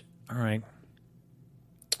 gosh. All right.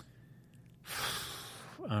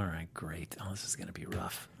 All right, great. Oh, this is going to be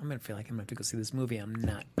rough. I'm going to feel like I'm going to have to go see this movie. I'm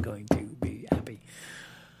not going to be happy.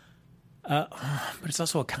 But it's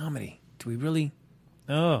also a comedy. Do we really?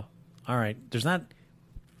 Oh, all right. There's not.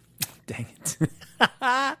 Dang it.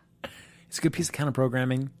 It's a good piece of kind of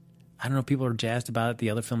programming. I don't know if people are jazzed about it. The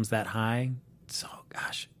other film's that high. So,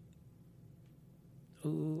 gosh.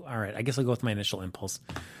 Ooh, all right. I guess I'll go with my initial impulse.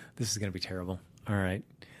 This is going to be terrible. All right.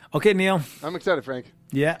 Okay, Neil. I'm excited, Frank.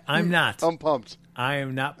 Yeah, I'm not. I'm pumped. I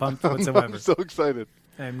am not pumped whatsoever. I'm so excited.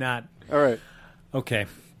 I'm not. All right. Okay.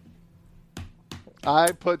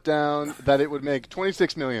 I put down that it would make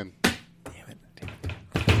 $26 million. Damn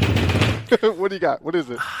it. What do you got? What is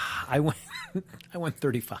it? I went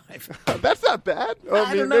 35. That's not bad.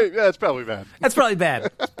 I don't know. Yeah, it's probably bad. That's probably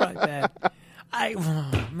bad. It's probably bad.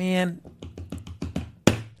 Man.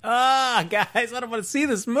 Guys, I don't want to see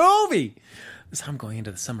this movie. I'm going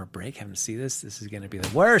into the summer break having to see this. This is going to be the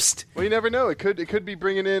worst. Well, you never know. It could be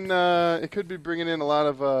bringing in a lot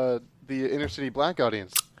of the inner city black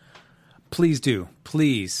audience. Please do,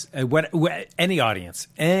 please. Any audience,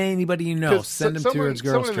 anybody you know, send them to Girls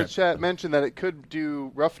Trip. Someone in the chat mentioned that it could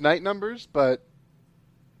do rough night numbers, but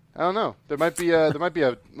I don't know. There might be a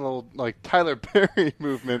little like Tyler Perry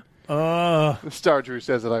movement. Star Drew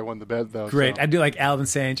says that I won the bet, though. Great. So. I do like Alvin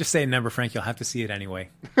saying, just say a number, Frank. You'll have to see it anyway.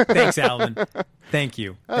 Thanks, Alvin. Thank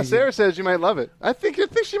you. Sarah says you might love it. I think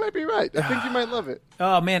she might be right. I think you might love it.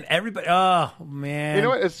 Oh, man. Everybody. Oh, man. You know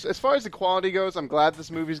what? As far as the quality goes, I'm glad this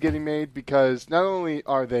movie's getting made because not only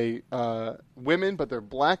are they women, but they're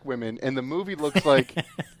black women, and the movie looks like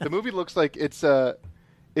it's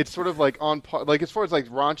sort of like on par. Like as far as like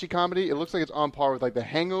raunchy comedy, it looks like it's on par with like The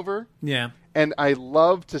Hangover. Yeah. And I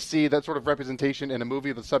love to see that sort of representation in a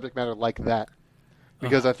movie with a subject matter like that,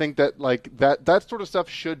 because I think that like that sort of stuff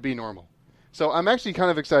should be normal. So I'm actually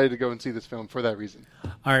kind of excited to go and see this film for that reason.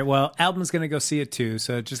 All right, well, Albin's going to go see it too,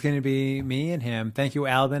 so it's just going to be me and him. Thank you,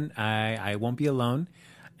 Albin. I won't be alone.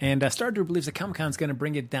 And Stardew believes that Comic-Con's going to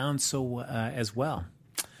bring it down as well.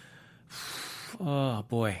 Oh,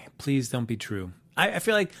 boy. Please don't be true. I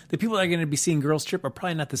feel like the people that are going to be seeing Girls Trip are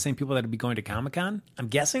probably not the same people that will be going to Comic-Con. I'm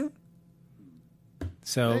guessing.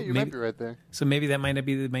 So yeah, you might be right there. So maybe that might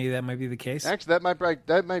be the case. Actually,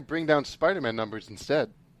 that might bring down Spider-Man numbers instead.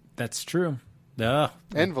 That's true.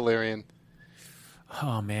 And Valerian.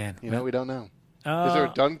 Oh man, we don't know. Is there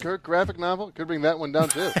a Dunkirk graphic novel? Could bring that one down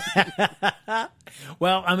too.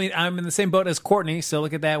 Well, I mean, I'm in the same boat as Courtney, so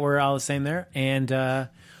look at that. We're all the same there. And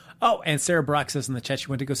and Sarah Brock says in the chat she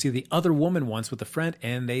went to go see The Other Woman once with a friend,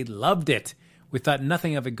 and they loved it. We thought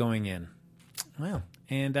nothing of it going in. Well.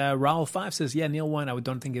 And Raul 5 says, yeah, Neil won. I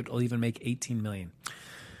don't think it'll even make $18 million.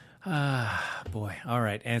 Boy. All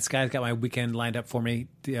right. And Sky's got my weekend lined up for me.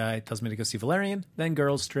 It tells me to go see Valerian, then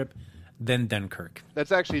Girls Trip, then Dunkirk.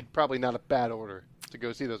 That's actually probably not a bad order to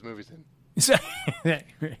go see those movies in.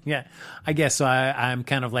 Yeah, I guess so. I'm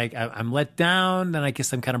kind of like, I'm let down, then I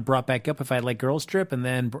guess I'm kind of brought back up if I like Girls Trip, and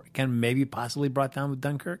then kind of maybe possibly brought down with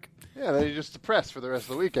Dunkirk. Yeah, then you're just depressed for the rest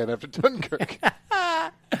of the weekend after Dunkirk.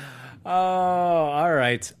 Oh, all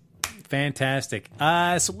right. Fantastic.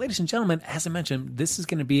 So, ladies and gentlemen, as I mentioned, this is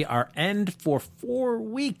going to be our end for 4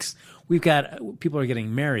 weeks. We've got people are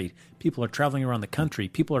getting married. People are traveling around the country.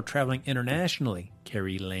 People are traveling internationally.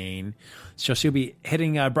 Carrie Lane. So she'll be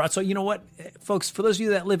hitting abroad. So you know what, folks, for those of you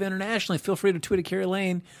that live internationally, feel free to tweet at Carrie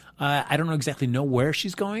Lane. I don't exactly know where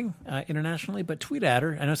she's going internationally, but tweet at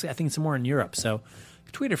her. I think it's somewhere in Europe. So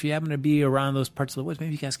tweet if you happen to be around those parts of the woods.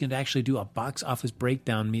 Maybe you guys can actually do a box office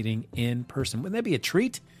breakdown meeting in person. Wouldn't that be a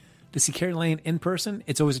treat to see Carrie Lane in person?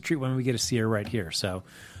 It's always a treat when we get to see her right here. So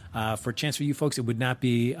for a chance for you folks, it would not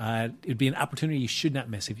be it'd be an opportunity you should not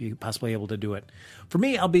miss if you're possibly able to do it. For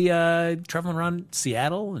me, I'll be traveling around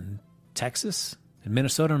Seattle and Texas and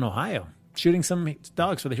Minnesota and Ohio, shooting some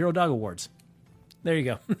dogs for the Hero Dog Awards. There you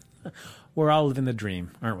go. We're all living the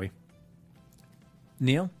dream, aren't we?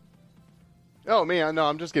 Neil? Oh, me? No,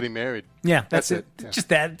 I'm just getting married. Yeah, that's it. Yeah. Just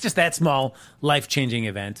that small life-changing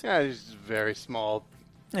event. Yeah, it's a very small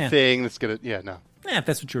thing that's going to, no. Yeah, if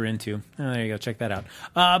that's what you're into. Oh, there you go. Check that out.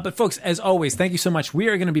 But, folks, as always, thank you so much. We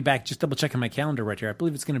are going to be back. Just double-checking my calendar right here. I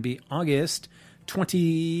believe it's going to be August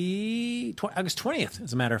 20th,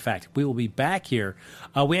 as a matter of fact. We will be back here.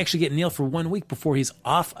 We actually get Neil for 1 week before he's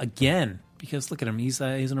off again. Because look at him, he's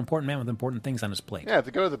an important man with important things on his plate. Yeah, to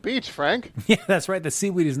go to the beach, Frank. Yeah, that's right. The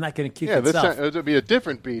seaweed is not going to kick itself. Yeah, this time it'll be a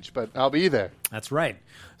different beach, but I'll be there. That's right.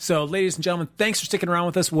 So, ladies and gentlemen, thanks for sticking around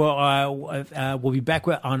with us. We'll be back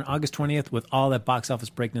on August 20th with all that box office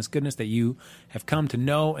breakness goodness that you have come to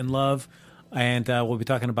know and love. And we'll be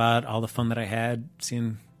talking about all the fun that I had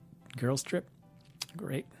seeing Girls Trip.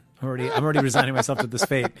 Great. I'm already resigning myself to this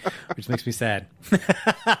fate, which makes me sad.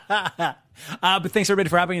 But thanks everybody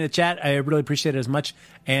for hopping in the chat. I really appreciate it as much.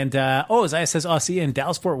 And Isaiah says, "I'll see you in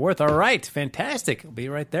Dallas Fort Worth." All right, fantastic. I'll be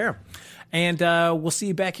right there. And we'll see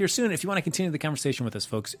you back here soon. If you want to continue the conversation with us,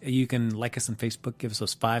 folks, you can like us on Facebook, give us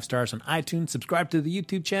those 5 stars on iTunes, subscribe to the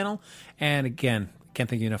YouTube channel. And again, can't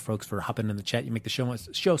thank you enough, folks, for hopping in the chat. You make the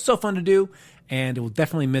show so fun to do, and we'll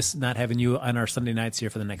definitely miss not having you on our Sunday nights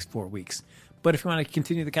here for the next 4 weeks. But if you want to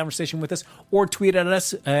continue the conversation with us or tweet at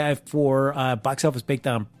us for box office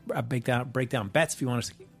breakdown bets, if you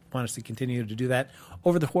want us to continue to do that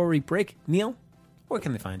over the 4-week break, Neil, where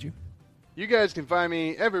can they find you? You guys can find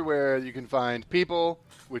me everywhere you can find people,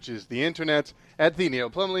 which is the internet, at the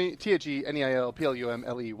Neil Plumley,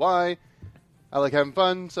 TheNeilPlumley. I like having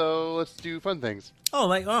fun, so let's do fun things. All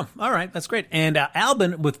right, that's great. And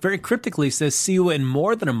Albin, with very cryptically, says, see you in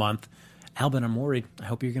more than a month. Albin, I'm worried. I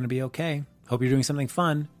hope you're going to be okay. Hope you're doing something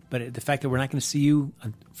fun. But the fact that we're not going to see you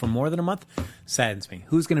for more than a month saddens me.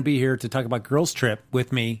 Who's going to be here to talk about Girls Trip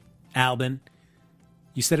with me, Albin?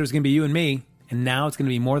 You said it was going to be you and me, and now it's going to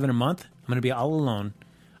be more than a month. I'm going to be all alone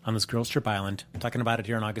on this Girls Trip Island. I'm talking about it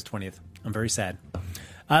here on August 20th. I'm very sad.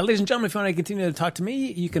 Ladies and gentlemen, if you want to continue to talk to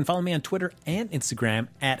me, you can follow me on Twitter and Instagram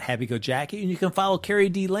at HappyGoJackie, and you can follow Carrie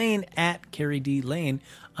D. Lane at Carrie D. Lane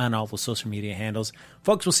on all the social media handles.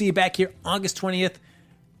 Folks, we'll see you back here August 20th.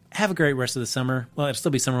 Have a great rest of the summer. Well, it'll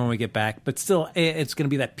still be summer when we get back, but still, it's going to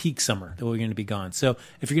be that peak summer that we're going to be gone. So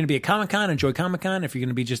if you're going to be at Comic-Con, enjoy Comic-Con. If you're going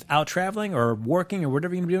to be just out traveling or working or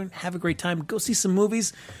whatever you're going to be doing, have a great time. Go see some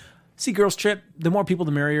movies. See Girls Trip. The more people,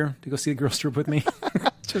 the merrier to go see the Girls Trip with me.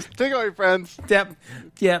 Just take all your friends. Yep.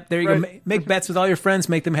 There you go. Make bets with all your friends.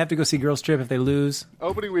 Make them have to go see Girls Trip if they lose.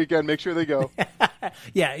 Opening weekend, make sure they go.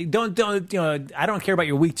 Yeah, don't. I don't care about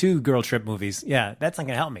your week 2 Girl Trip movies. Yeah, that's not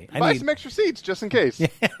going to help me. Buy some extra seats just in case. Yeah,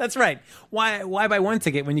 that's right. Why buy 1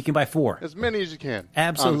 ticket when you can buy 4? As many as you can.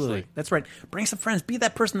 Absolutely. Honestly. That's right. Bring some friends. Be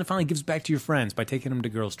that person that finally gives back to your friends by taking them to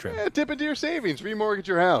Girls Trip. Yeah, dip into your savings. Remortgage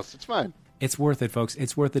your house. It's fine. It's worth it, folks.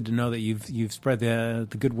 It's worth it to know that you've spread the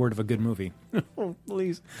good word of a good movie.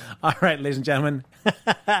 Please. All right, ladies and gentlemen.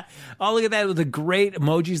 Oh, look at that with the great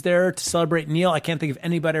emojis there to celebrate Neil. I can't think of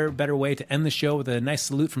any better way to end the show with a nice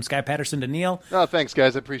salute from Sky Patterson to Neil. Oh, thanks,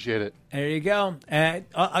 guys. I appreciate it. There you go.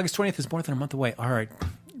 August 20th is more than a month away. All right.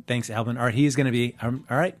 Thanks, Albin. All right, he's going to be... all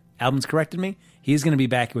right, Albin's corrected me. He's going to be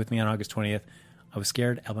back with me on August 20th. I was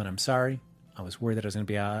scared. Albin, I'm sorry. I was worried that I was going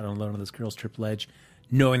to be out alone on this Girls Trip ledge.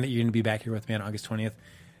 Knowing that you're going to be back here with me on August 20th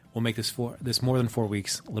will make this more than 4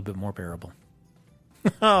 weeks a little bit more bearable.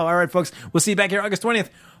 All right, folks. We'll see you back here August 20th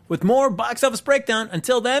with more Box Office Breakdown.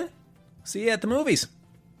 Until then, see you at the movies.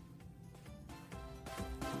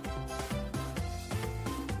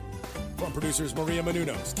 From producers Maria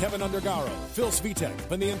Menounos, Kevin Undergaro, Phil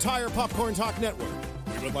Svitek, and the entire Popcorn Talk Network,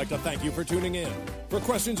 we would like to thank you for tuning in. For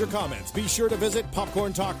questions or comments, be sure to visit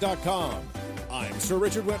popcorntalk.com. I'm Sir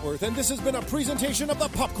Richard Wentworth, and this has been a presentation of the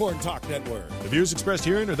Popcorn Talk Network. The views expressed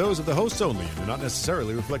herein are those of the hosts only and do not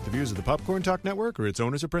necessarily reflect the views of the Popcorn Talk Network or its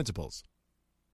owners or principals.